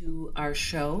into our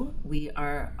show. We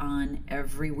are on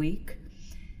every week.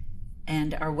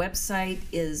 And our website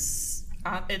is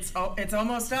It's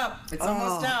almost up. It's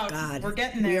almost out. God. We're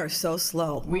getting We there. are so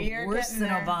slow. We are worse getting than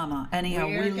there. Obama. Anyhow,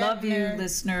 We are we love getting you, there.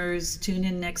 listeners. Tune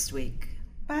in next week.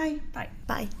 Bye. Bye.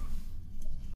 Bye.